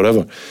cars or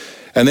whatever.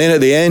 And then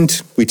at the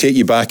end, we take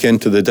you back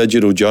into the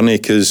digital journey,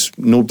 because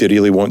nobody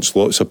really wants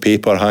lots of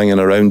paper hanging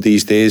around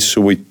these days.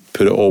 So we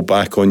put it all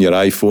back on your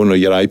iPhone or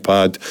your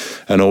iPad,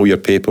 and all your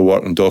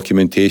paperwork and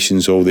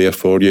documentation's all there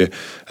for you.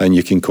 And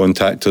you can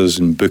contact us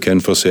and book in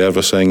for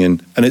servicing.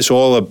 And it's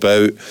all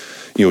about,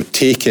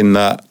 taking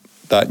that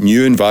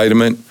new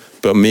environment,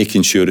 but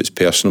making sure it's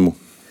personable.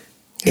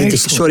 Eddie,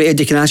 sorry,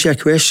 Eddie, can I ask you a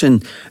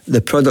question?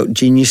 The product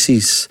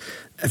geniuses,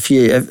 if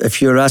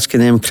you're asking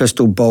them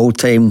crystal ball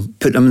time,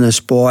 put them in the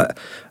spot,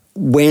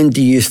 when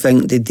do you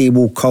think the day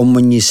will come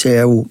when you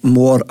sell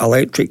more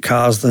electric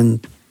cars than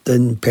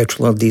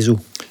petrol or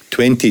diesel?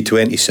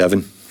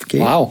 2027. Okay.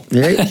 Wow.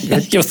 Yeah.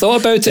 You've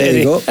thought about it, there Eddie.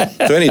 You go.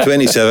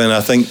 2027,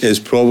 I think, is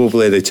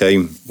probably the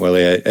time. Well,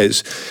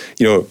 it's,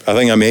 I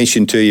think I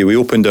mentioned to you, we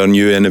opened our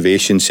new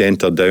innovation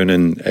centre down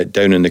in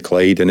the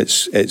Clyde, and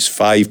it's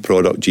 5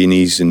 product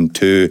genies and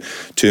two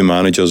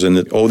managers,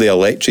 and all the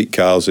electric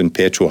cars and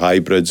petrol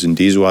hybrids and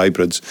diesel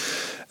hybrids.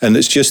 And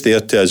it's just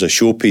there as a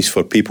showpiece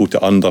for people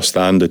to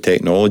understand the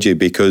technology,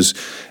 because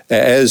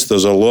there's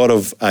a lot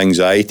of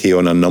anxiety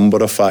on a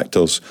number of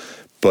factors,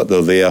 but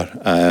they're there.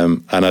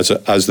 And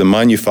as the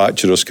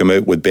manufacturers come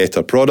out with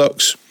better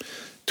products,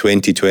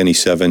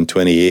 2027,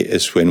 28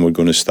 is when we're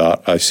going to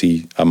start. I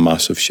see a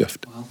massive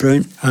shift.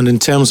 Brilliant. And in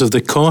terms of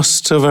the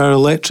cost of our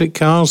electric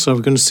cars, are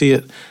we going to see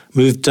it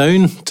move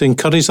down to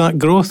encourage that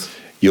growth?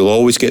 You'll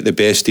always get the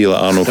best deal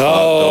at Arnold.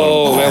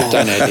 Oh, well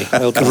done, Eddie.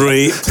 Well done.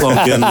 Great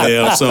plug in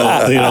there. So,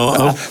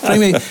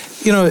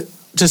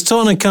 just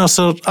talking cars,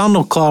 so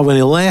Arnold Clark, when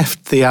he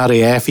left the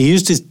RAF, he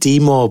used his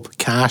DMOB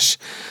cash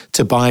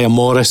to buy a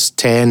Morris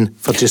 10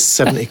 for just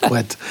 70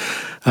 quid.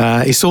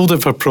 He sold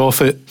it for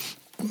profit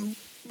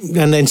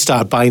and then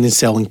started buying and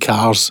selling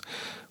cars.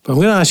 But I'm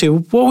going to ask you,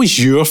 what was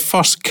your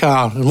first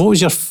car and what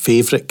was your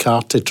favourite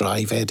car to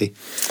drive, Eddie?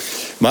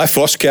 My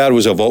first car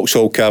was a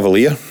Vauxhall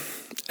Cavalier.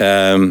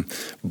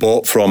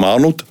 Bought from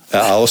Arnold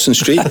at Allison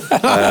Street,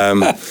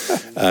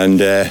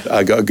 and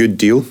I got a good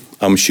deal,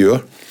 I'm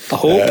sure.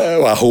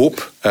 I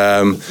hope.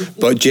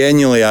 But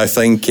genuinely, I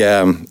think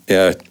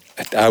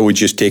I would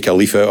just take a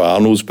leaf out of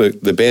Arnold's book.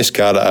 The best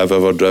car that I've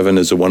ever driven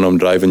is the one I'm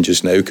driving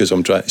just now, because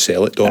I'm trying to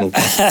sell it, Donald.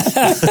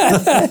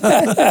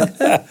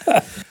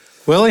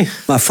 Willie?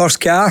 My first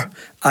car,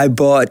 I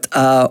bought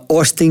a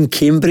Austin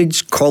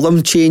Cambridge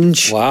column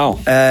change. Wow.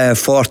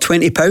 For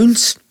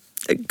 £20.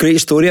 Great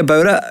story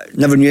about it.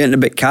 Never knew anything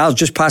about cars,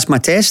 just passed my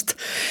test.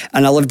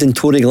 And I lived in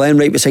Torry Glen,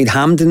 right beside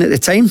Hampden at the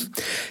time.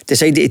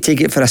 Decided to take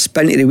it for a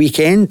spin at the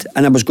weekend,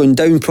 and I was going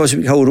down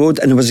Prospect Hill Road,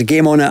 and there was a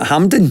game on at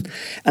Hampden,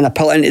 and I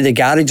pulled into the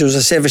garage. There was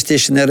a service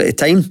station there at the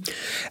time,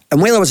 and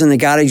while I was in the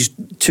garage,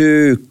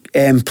 2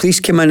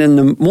 police came in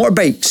the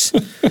motorbikes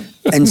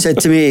and said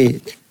to me,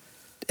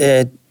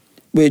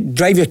 we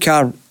drive your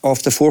car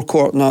off the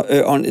forecourt and out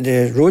onto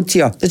the road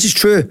here. This is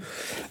true.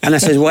 And I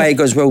said, why? He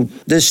goes, well,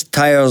 this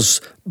tyre's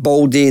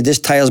baldy, this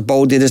tyre's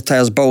baldy, this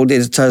tyre's baldy,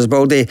 this tyre's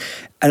baldy.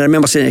 And I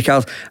remember saying to the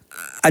car,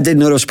 I didn't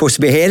know it was supposed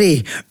to be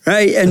hairy,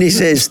 right? And he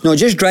says, no,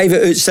 just drive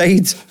it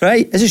outside,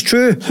 right? This is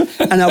true.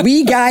 And a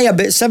wee guy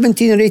about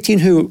 17 or 18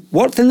 who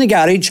worked in the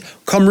garage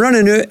come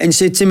running out and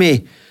said to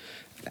me,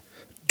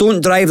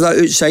 don't drive that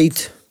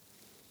outside.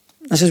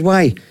 I says,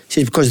 why? He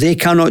says, because they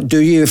cannot do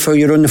you if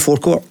you're on the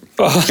forecourt.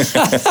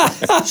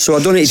 So I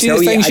don't need to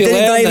tell you, I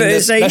didn't drive it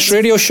outside. This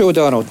radio show,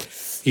 Donald.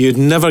 You'd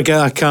never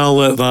get a car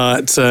like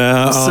that. So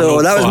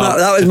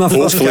that was my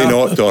first car. Hopefully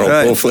not, Donald.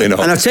 Right. Hopefully not.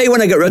 And I'll tell you when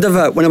I got rid of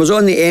it. When I was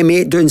on the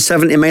M8 doing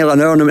 70 mile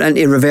an hour and it went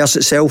into reverse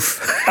itself.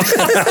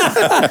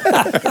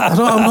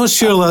 I'm not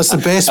sure that's the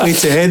best way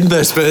to end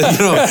this, but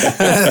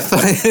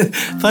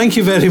thank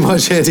you very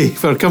much, Eddie,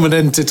 for coming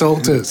in to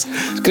talk to us.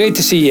 It's great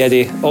to see you,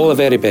 Eddie. All the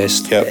very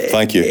best. Yep,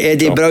 thank you.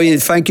 Eddie, Tom.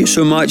 Brilliant. Thank you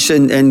so much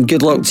and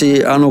good luck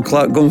to Arnold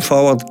Clark going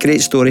forward.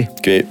 Great story.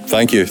 Great.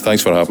 Thank you.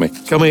 Thanks for having me.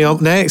 Coming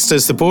up next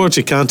is The Board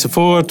You Can't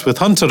Afford with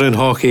Hunter and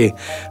Haughey.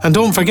 And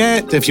don't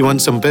forget, if you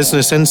want some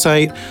business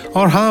insight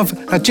or have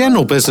a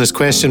general business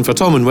question for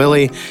Tom and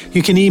Willie,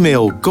 you can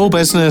email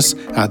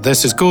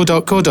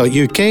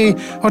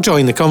gobusiness@thisisgo.co.uk or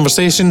join the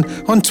conversation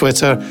on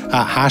Twitter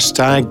at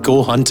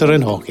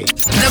 #GoHunterandHaughey.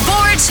 The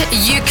board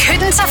you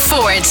couldn't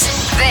afford.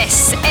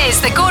 This is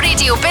the Go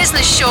Radio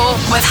Business Show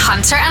with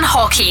Hunter and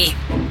Haughey.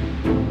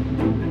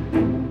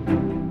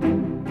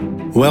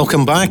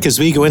 Welcome back as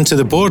we go into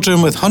the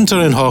boardroom with Hunter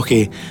and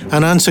Haughey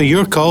and answer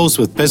your calls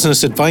with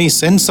business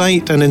advice,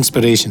 insight and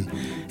inspiration.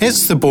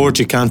 It's the board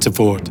you can't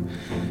afford.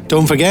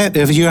 Don't forget,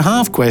 if you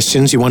have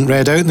questions you want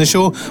read out in the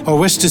show or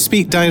wish to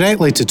speak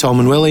directly to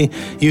Tom and Willie,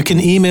 you can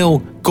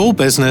email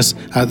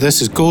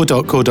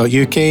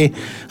gobusiness@thisisgo.co.uk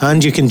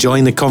and you can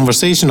join the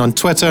conversation on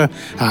Twitter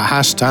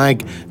at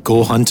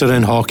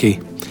 #GoHunterandHaughey.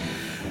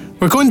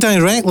 We're going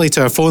directly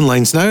to our phone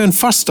lines now, and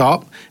first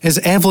up is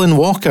Evelyn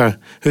Walker,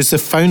 who's the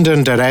founder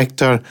and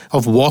director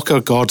of Walker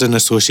Gordon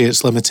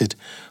Associates Limited.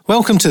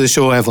 Welcome to the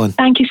show, Evelyn.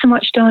 Thank you so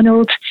much,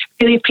 Donald.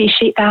 Really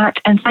appreciate that.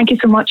 And thank you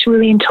so much,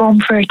 Willie and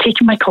Tom, for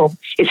taking my call.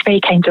 It's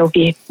very kind of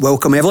you.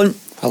 Welcome, Evelyn.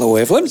 Hello,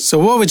 Evelyn. So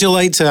what would you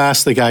like to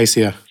ask the guys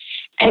here?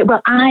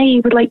 Well, I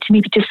would like to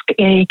maybe just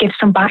give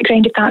some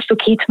background, if that's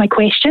okay, to my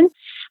question,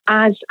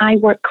 as I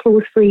work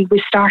closely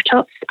with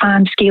startups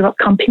and scale-up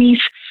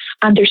companies.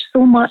 And there's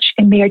so much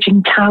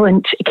emerging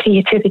talent,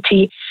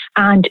 creativity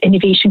and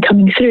innovation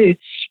coming through,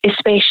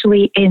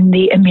 especially in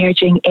the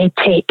emerging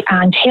edtech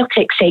and health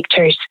tech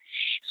sectors.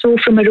 So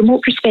from a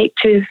remote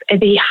perspective,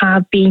 they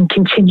have been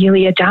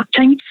continually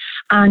adapting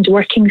and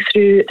working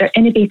through their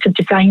innovative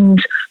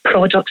designs,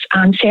 products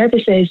and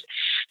services.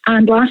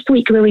 And last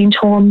week, Willie and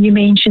Tom, you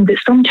mentioned that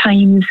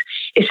sometimes,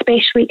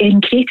 especially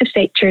in creative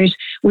sectors,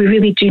 we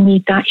really do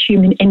need that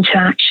human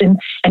interaction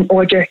in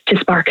order to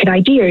spark our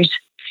ideas.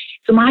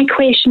 So my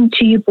question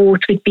to you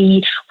both would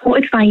be,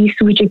 what advice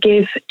would you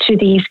give to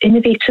these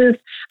innovative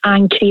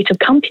and creative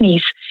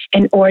companies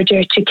in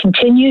order to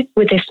continue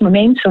with this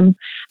momentum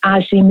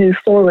as they move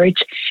forward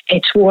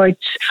towards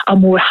a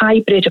more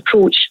hybrid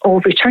approach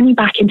of returning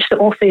back into the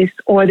office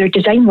or their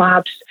design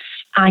labs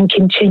and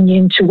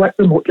continuing to work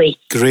remotely?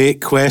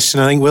 Great question.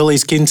 I think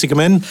Willie's keen to come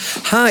in.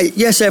 Hi,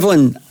 yes,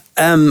 Evelyn.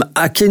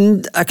 I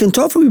can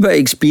talk from a bit of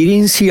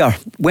experience here.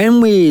 When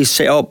we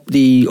set up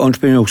the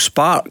Entrepreneurial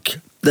Spark,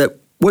 that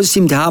what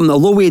seemed to happen,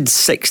 although we had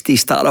 60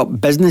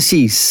 start-up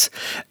businesses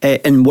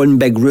in one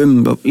big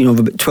room, of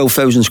about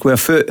 12,000 square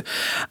foot,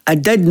 I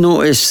did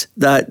notice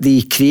that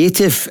the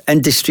creative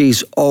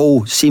industries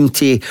all seemed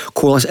to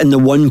coalesce in the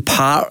one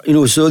part,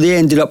 so they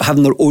ended up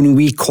having their own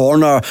wee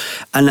corner.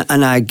 And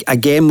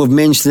again, we've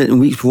mentioned it in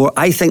weeks before,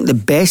 I think the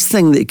best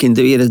thing that you can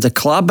do here is the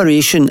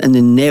collaboration and the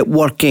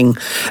networking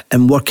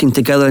and working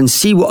together and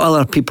see what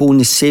other people in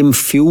the same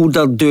field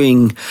are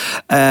doing.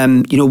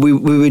 We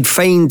would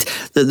find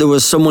that there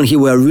was someone here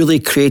with a really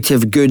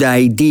creative, good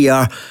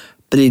idea,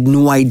 but they had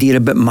no idea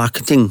about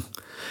marketing.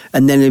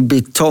 And then they'd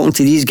be talking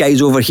to these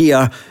guys over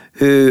here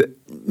who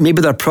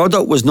maybe their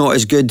product was not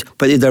as good,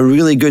 but they had a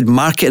really good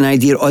marketing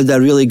idea or they're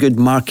a really good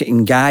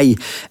marketing guy.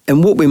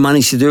 And what we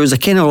managed to do is a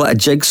kind of like a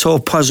jigsaw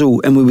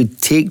puzzle, and we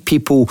would take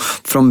people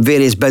from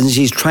various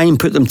businesses, try and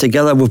put them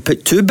together. We've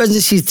put 2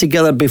 businesses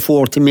together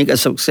before to make a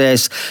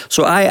success.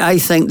 So I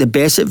think the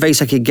best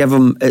advice I could give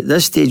them at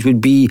this stage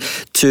would be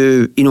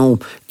to,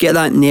 get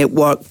that net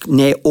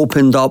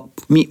opened up,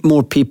 meet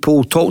more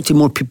people, talk to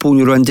more people in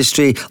your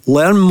industry,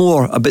 learn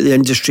more about the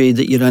industry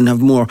that you're in, have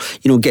more,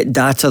 get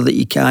data that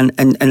you can,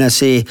 and I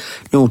say,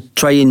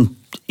 try and,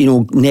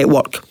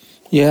 network.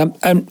 Yeah,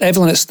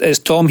 Evelyn, it's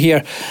Tom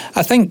here.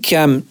 I think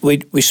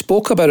we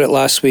spoke about it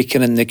last week,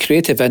 and in the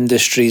creative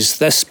industries,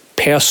 this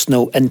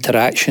personal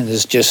interaction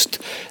is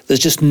there's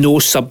just no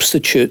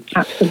substitute.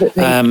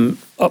 Absolutely.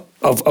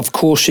 Of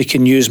course, you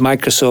can use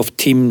Microsoft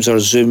Teams or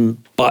Zoom,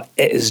 but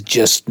it is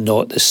just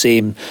not the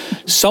same.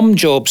 Some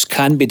jobs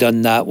can be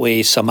done that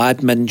way, some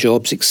admin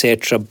jobs,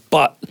 etc.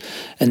 But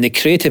in the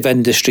creative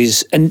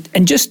industries, and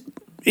just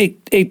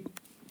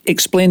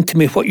explain to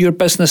me what your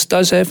business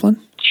does,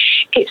 Evelyn.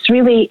 It's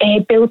really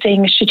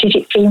building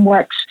strategic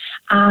frameworks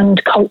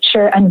and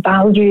culture and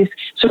values.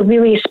 So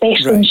really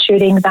especially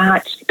ensuring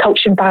that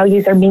culture and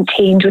values are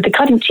maintained with the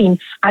current team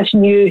as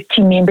new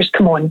team members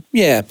come on.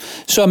 Yeah.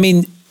 So, I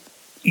mean,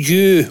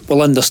 you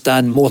will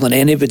understand more than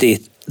anybody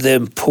the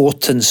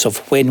importance of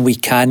when we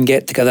can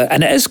get together.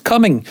 And it is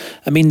coming.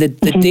 I mean, the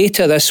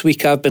data this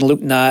week I've been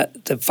looking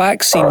at, the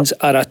vaccines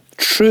are a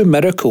true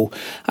miracle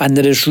and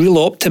there is real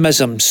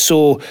optimism.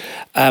 So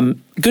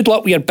good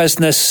luck with your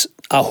business.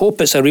 I hope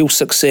it's a real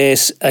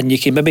success and you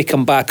can maybe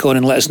come back on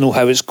and let us know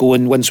how it's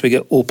going once we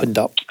get opened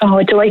up.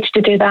 Oh, delighted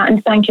to do that.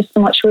 And thank you so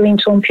much, Willie and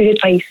Tom, for your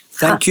advice.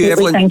 Thank you,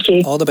 Evelyn. Thank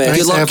you. All the best.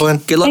 Thanks, Good luck, Evelyn.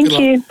 Good luck. Thank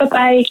you.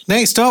 Bye-bye.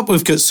 Next up,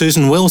 we've got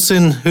Susan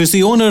Wilson, who's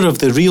the owner of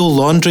the Real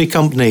Laundry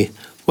Company.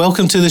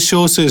 Welcome to the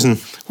show, Susan.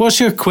 What's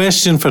your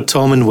question for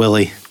Tom and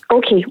Willie?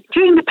 Okay,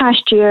 during the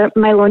past year,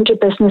 my laundry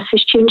business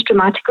has changed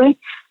dramatically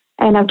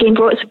and I've gained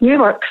lots of new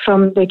work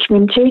from the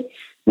community.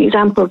 An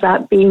example of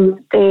that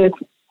being the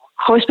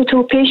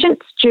hospital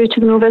patients due to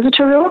the no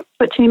visitor rule,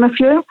 but to name a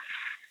few.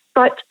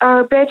 But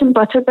our bread and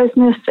butter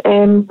business,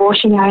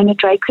 washing, ironing,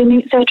 dry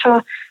cleaning,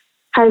 etc.,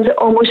 has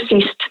almost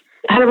ceased.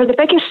 However, the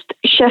biggest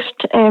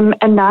shift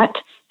in that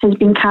has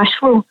been cash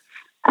flow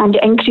and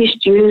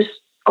increased use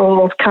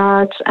of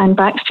cards and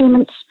back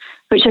payments,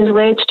 which has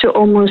led to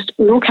almost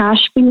no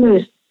cash being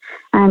used.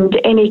 And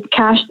any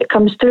cash that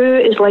comes through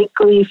is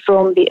likely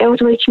from the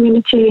elderly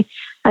community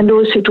and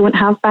those who don't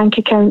have bank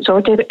accounts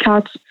or debit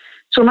cards.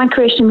 So my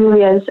question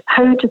really is,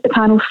 how does the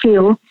panel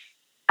feel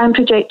and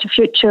project the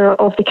future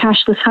of the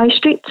cashless high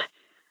street?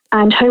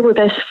 And how will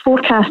this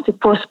forecasted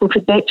possible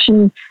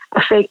projection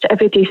affect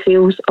everyday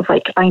sales of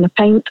like buying a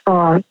pint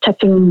or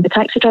tipping the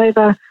taxi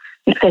driver,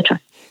 etc.?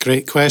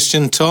 Great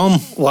question, Tom.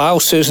 Wow,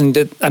 Susan,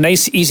 a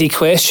nice easy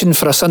question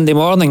for a Sunday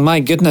morning.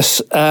 My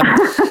goodness. Get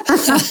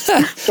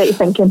you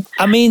thinking.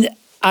 I mean,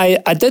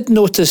 I did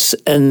notice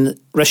in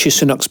Rishi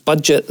Sunak's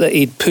budget that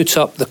he'd put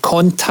up the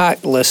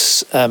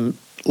contactless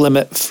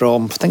limit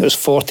from, I think it was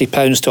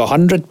 £40 to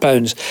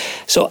 £100.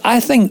 So I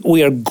think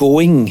we are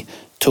going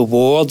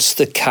towards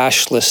the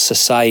cashless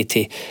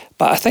society,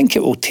 but I think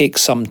it will take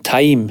some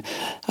time.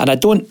 And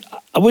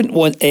I wouldn't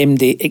want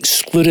MD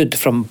excluded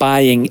from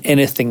buying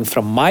anything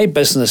from my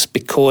business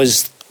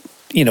because,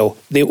 you know,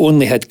 they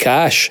only had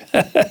cash.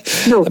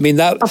 No, I mean,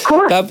 that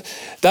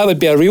would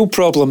be a real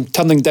problem,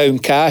 turning down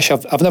cash.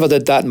 I've never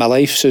did that in my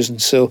life, Susan.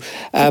 So,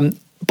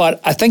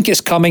 but I think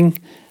it's coming.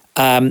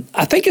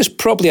 I think it's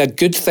probably a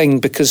good thing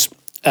because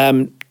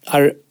I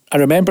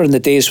remember in the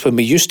days when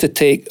we used to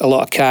take a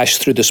lot of cash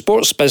through the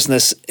sports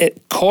business,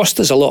 it cost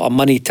us a lot of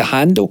money to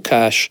handle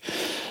cash.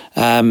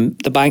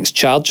 The banks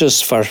charge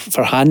us for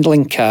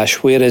handling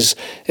cash, whereas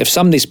if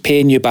somebody's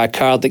paying you by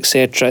card,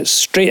 etc., it's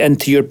straight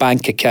into your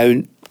bank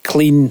account,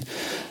 clean,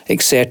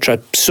 etc.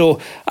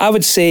 So I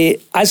would say,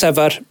 as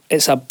ever,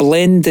 it's a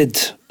blended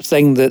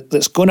thing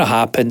that's going to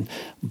happen,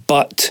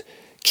 but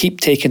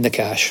keep taking the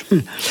cash.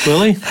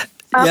 Willie?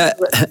 Yeah,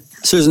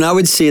 Susan, I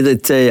would say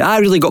that I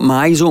really got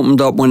my eyes opened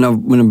up when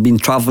I've been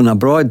travelling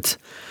abroad.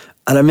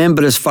 I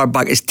remember as far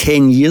back as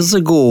 10 years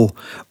ago,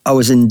 I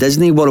was in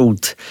Disney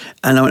World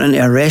and I went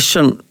into a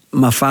restaurant with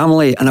my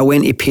family and I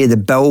went to pay the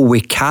bill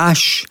with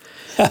cash.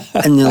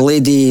 And the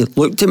lady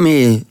looked at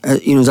me,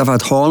 as if I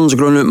had horns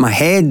growing out my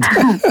head,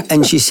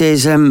 and she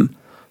says,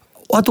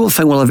 I don't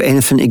think we'll have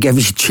anything to give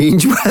you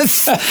change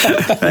with.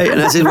 Right?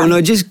 And I said, well,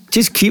 no,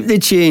 just keep the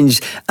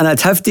change. And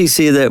I'd have to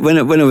say that when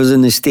I was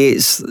in the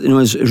States,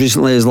 as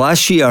recently as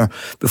last year,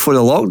 before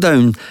the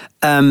lockdown,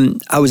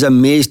 I was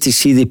amazed to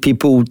see the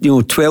people,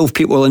 12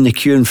 people in the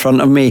queue in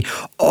front of me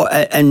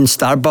in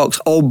Starbucks,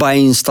 all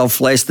buying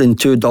stuff less than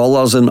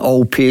 $2 and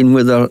all paying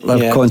with their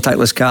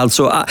contactless card.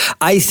 So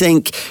I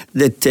think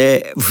that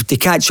to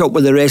catch up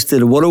with the rest of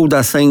the world,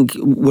 I think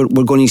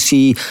we're going to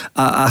see,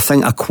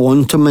 a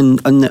quantum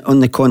on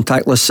the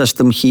contactless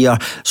system here.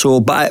 So,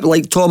 but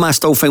like Tom, I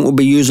still think we'll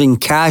be using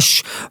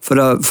cash for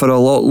a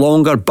lot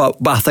longer, but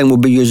I think we'll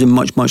be using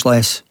much, much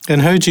less.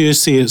 And how do you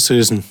see it,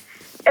 Susan?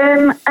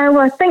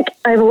 I think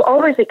I will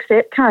always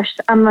accept cash.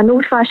 I'm an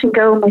old-fashioned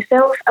girl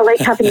myself. I like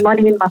having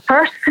money in my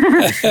purse.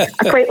 I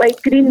quite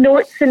like green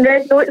notes and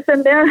red notes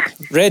in there.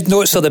 Red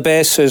notes are the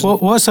best, Susan.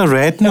 What's a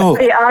red note?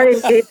 They are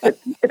indeed. The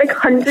big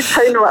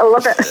 £100 note. I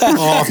love it.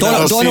 Oh,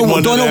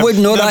 Donald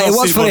wouldn't know that. He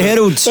works for the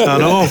Heralds. I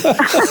know.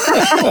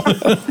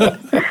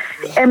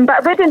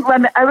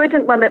 But I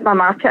wouldn't limit my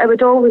market. I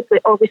would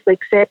obviously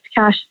accept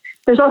cash.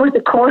 There's always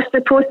the cost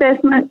of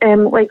processing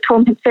it, like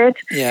Tom had said.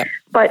 Yeah.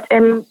 But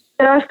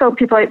there are still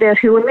people out there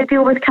who only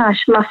deal with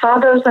cash. My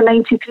father's a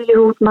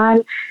 93-year-old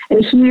man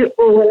and he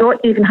will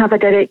not even have a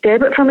direct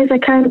debit from his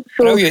account.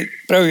 So, Brilliant.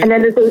 And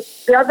then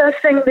there's the other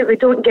thing that we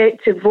don't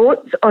get to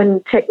vote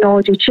on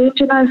technology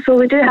changing us, so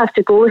we do have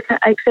to go with it.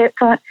 I accept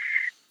that.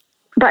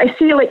 But I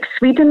see like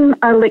Sweden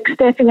are like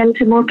stepping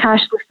into more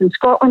cashless than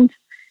Scotland.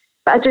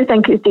 But I do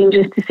think it's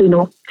dangerous to say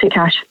no to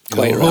cash.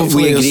 Quite right.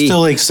 Hopefully it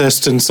still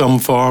exists in some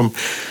form.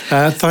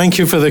 Thank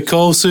you for the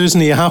call,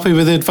 Susan. Are you happy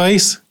with the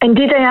advice?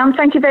 Indeed I am.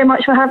 Thank you very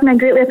much for having me. I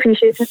greatly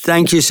appreciate it.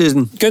 Thank you,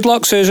 Susan. Good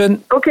luck,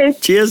 Susan. Okay.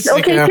 Cheers.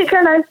 Okay, take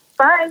care now.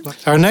 Bye.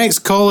 Our next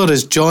caller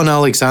is John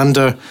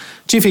Alexander.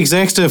 Chief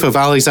Executive of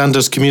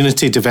Alexander's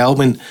Community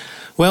Development.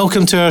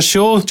 Welcome to our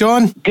show,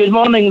 John. Good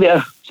morning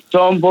there,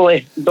 Tom,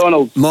 Bully,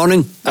 Donald.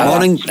 Morning.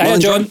 Morning,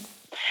 John.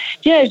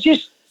 Yeah,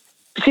 just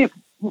see,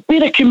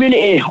 we're a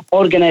community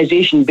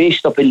organisation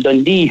based up in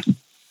Dundee.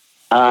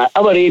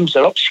 Our aims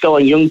are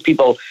upskilling young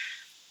people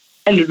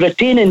and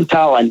retaining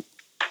talent,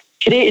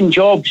 creating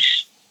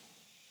jobs.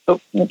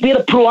 We're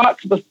a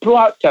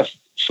proactive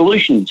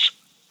solutions.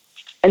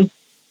 And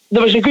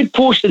there was a good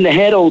post in the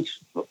Herald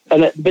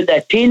about the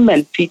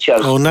attainment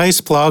teachers. Oh,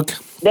 nice plug.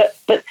 But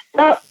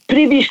that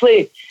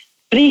previously,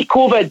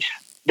 pre-COVID,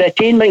 the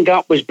attainment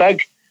gap was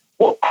big.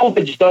 What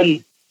COVID's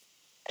done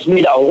has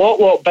made it a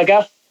lot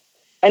bigger.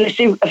 And I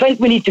think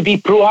we need to be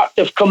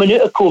proactive coming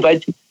out of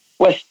COVID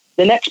with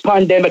the next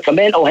pandemic of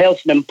mental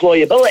health and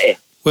employability.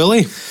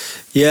 Willie?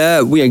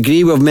 Yeah, we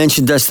agree. We've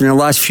mentioned this in the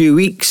last few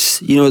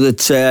weeks. You know,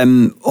 that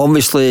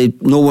obviously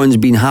no one's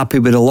been happy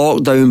with the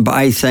lockdown, but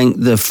I think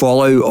the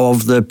fallout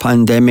of the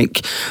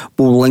pandemic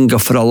will linger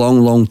for a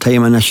long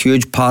time, and a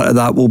huge part of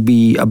that will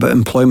be about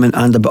employment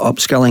and about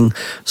upskilling.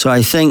 So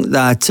I think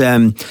that,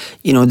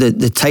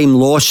 the time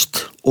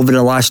lost over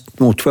the last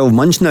 12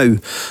 months now,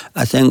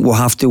 I think we'll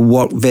have to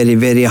work very,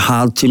 very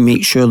hard to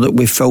make sure that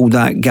we fill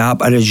that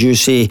gap, or as you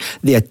say,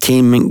 the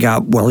attainment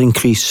gap will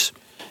increase.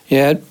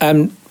 Yeah,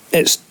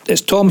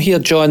 it's Tom here,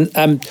 John.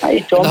 Hi, Tom.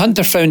 At the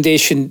Hunter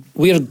Foundation,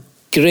 we're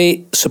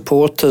great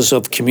supporters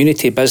of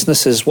community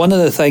businesses. One of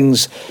the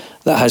things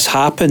that has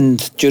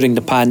happened during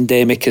the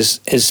pandemic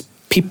is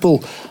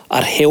people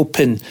are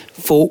helping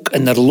folk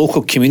in their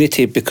local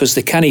community because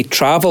they can't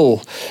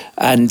travel,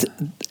 and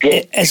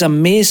it is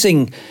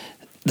amazing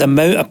the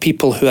amount of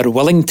people who are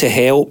willing to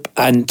help.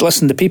 And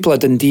listen, the people of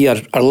Dundee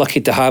are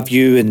lucky to have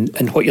you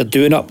and what you're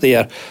doing up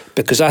there,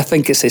 because I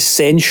think it's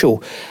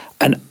essential.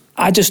 And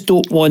I just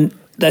don't want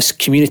this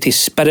community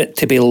spirit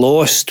to be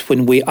lost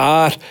when we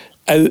are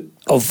out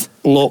of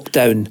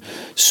lockdown.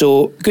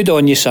 So good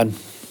on you, son.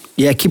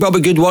 Yeah, keep up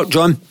the good work,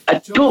 John. I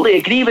totally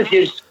agree with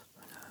you.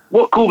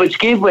 What COVID's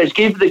gave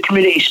the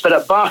community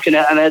spirit back, and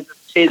I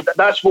say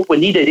that's what we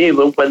needed. We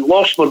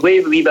lost our way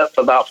a wee bit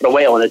for that for a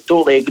while, and I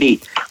totally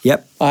agree.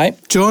 Yep. All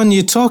right. John,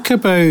 you talk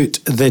about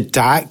the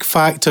DAC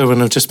factor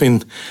when I've just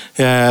been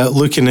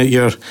looking at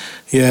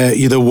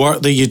the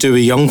work that you do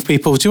with young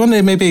people. Do you want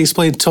to maybe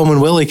explain Tom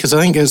and Willie? Because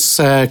I think it's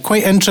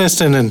quite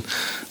interesting and a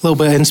little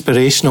bit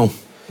inspirational.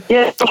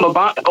 Yeah, from my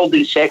back in the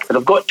building sector,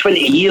 I've got 20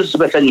 years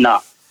within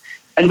that.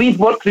 And we've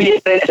worked with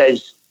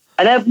apprentices,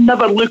 and I've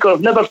never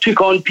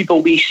took on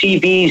people with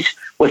CVs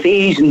with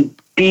A's and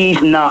B's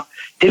and that.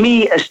 To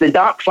me, it's the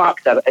DAC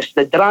factor. It's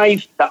the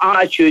drive, the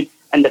attitude,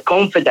 and the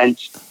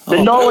confidence,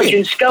 the knowledge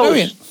and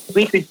skills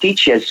we could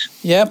teach you.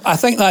 Yeah, I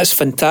think that's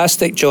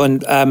fantastic, John.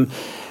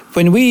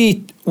 When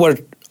we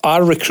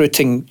are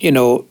recruiting,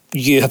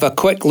 you have a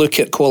quick look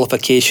at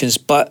qualifications,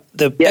 but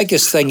the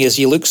biggest thing is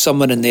you look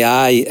someone in the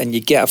eye and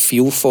you get a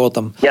feel for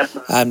them.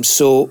 Yep.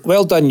 So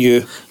well done,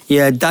 you.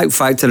 Yeah, DAC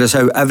factor is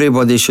how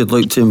everybody should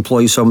look to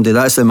employ somebody.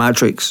 That's the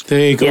matrix.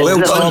 There you go.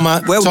 Yeah, Tom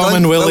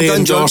and Willie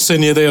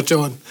endorsing you there,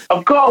 John.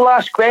 I've got a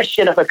last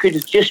question, if I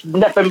could just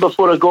nip in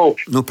before I go.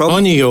 No problem.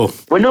 On you go.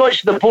 We know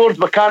it's the board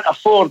we can't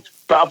afford,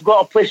 but I've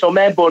got a place on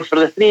my board for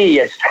the 3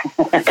 years.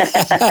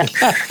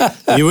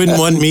 You wouldn't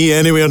want me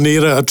anywhere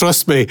near it,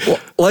 trust me.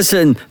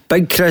 Listen,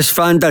 big Chris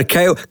van der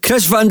Kuyl.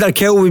 Chris van der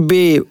Kuyl would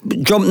be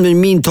jumping with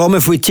me and Tom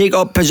if we take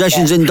up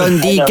positions in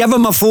Dundee. Give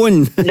him a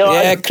phone. No,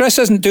 yeah, Chris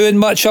isn't doing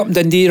much up in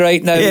Dundee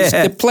right now. He's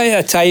got plenty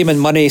of time and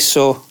money,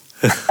 so...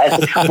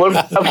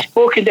 I've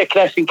spoken to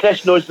Chris, and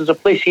Chris knows there's a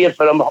place here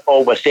for him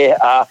always.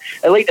 I'd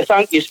like to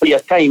thank you for your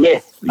time.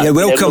 You're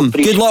welcome.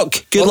 Good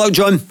luck. Good luck,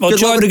 John. Well,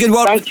 Good luck with the good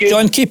work. Thank you.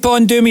 John, keep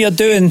on doing what you're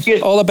doing.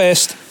 Cheers. All the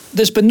best.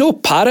 There's been no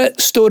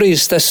parrot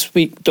stories this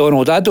week,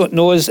 Donald. I don't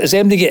know. Has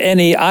anybody get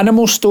any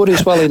animal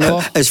stories, Willie?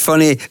 No? It's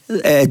funny.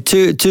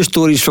 Two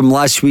stories from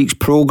last week's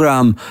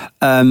programme.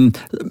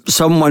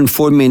 Someone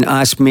phoned me and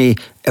asked me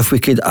if we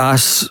could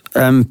ask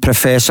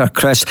Professor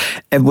Chris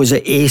if was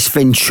it Ace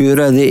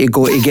Ventura that he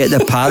got to get the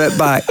parrot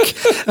back.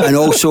 And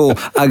also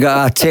I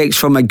got a text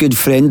from a good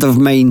friend of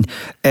mine,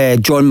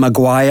 John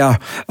Maguire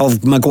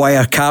of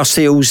Maguire Car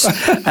Sales,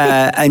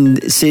 and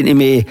saying to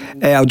me,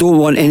 I don't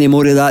want any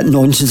more of that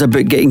nonsense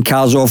about getting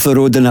cars off the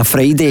road on a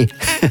Friday.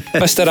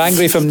 Mr.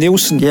 Angry from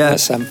Nielsen. Yeah.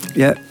 That's him.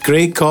 Yeah.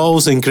 Great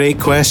calls and great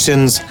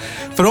questions.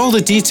 For all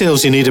the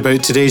details you need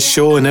about today's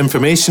show and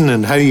information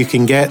and how you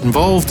can get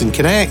involved and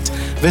connect,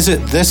 visit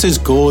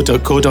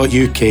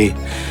thisisgo.co.uk.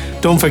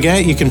 Don't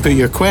forget you can put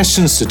your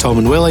questions to Tom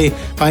and Willie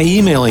by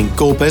emailing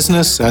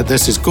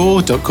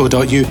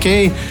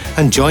gobusiness@thisisgo.co.uk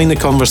and join the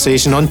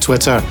conversation on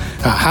Twitter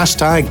at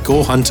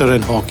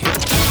 #GoHunterandHockey.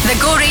 The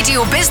Go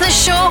Radio Business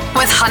Show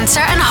with Hunter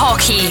and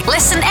Haughey.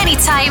 Listen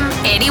anytime,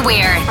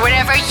 anywhere,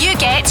 wherever you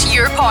get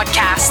your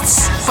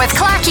podcasts. With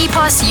Clark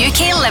EPOS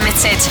UK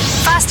Limited.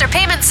 Faster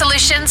payment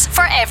solutions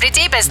for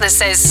everyday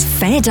businesses.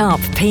 Fed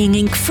up paying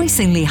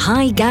increasingly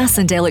high gas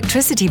and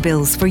electricity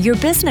bills for your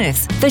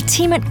business? The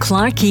team at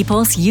Clark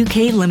EPOS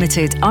UK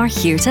Limited are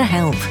here to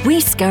help.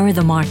 We scour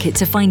the market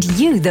to find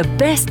you the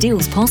best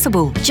deals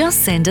possible.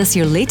 Just send us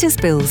your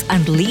latest bills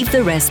and leave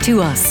the rest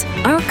to us.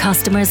 Our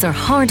customers are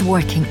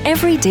hard-working,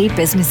 everyday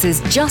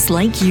businesses just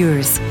like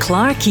yours.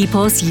 Clark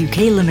EPOS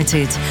UK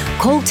Limited.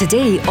 Call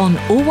today on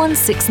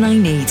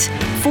 01698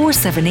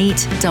 478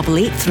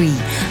 883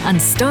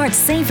 and start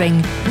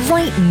saving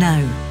right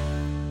now.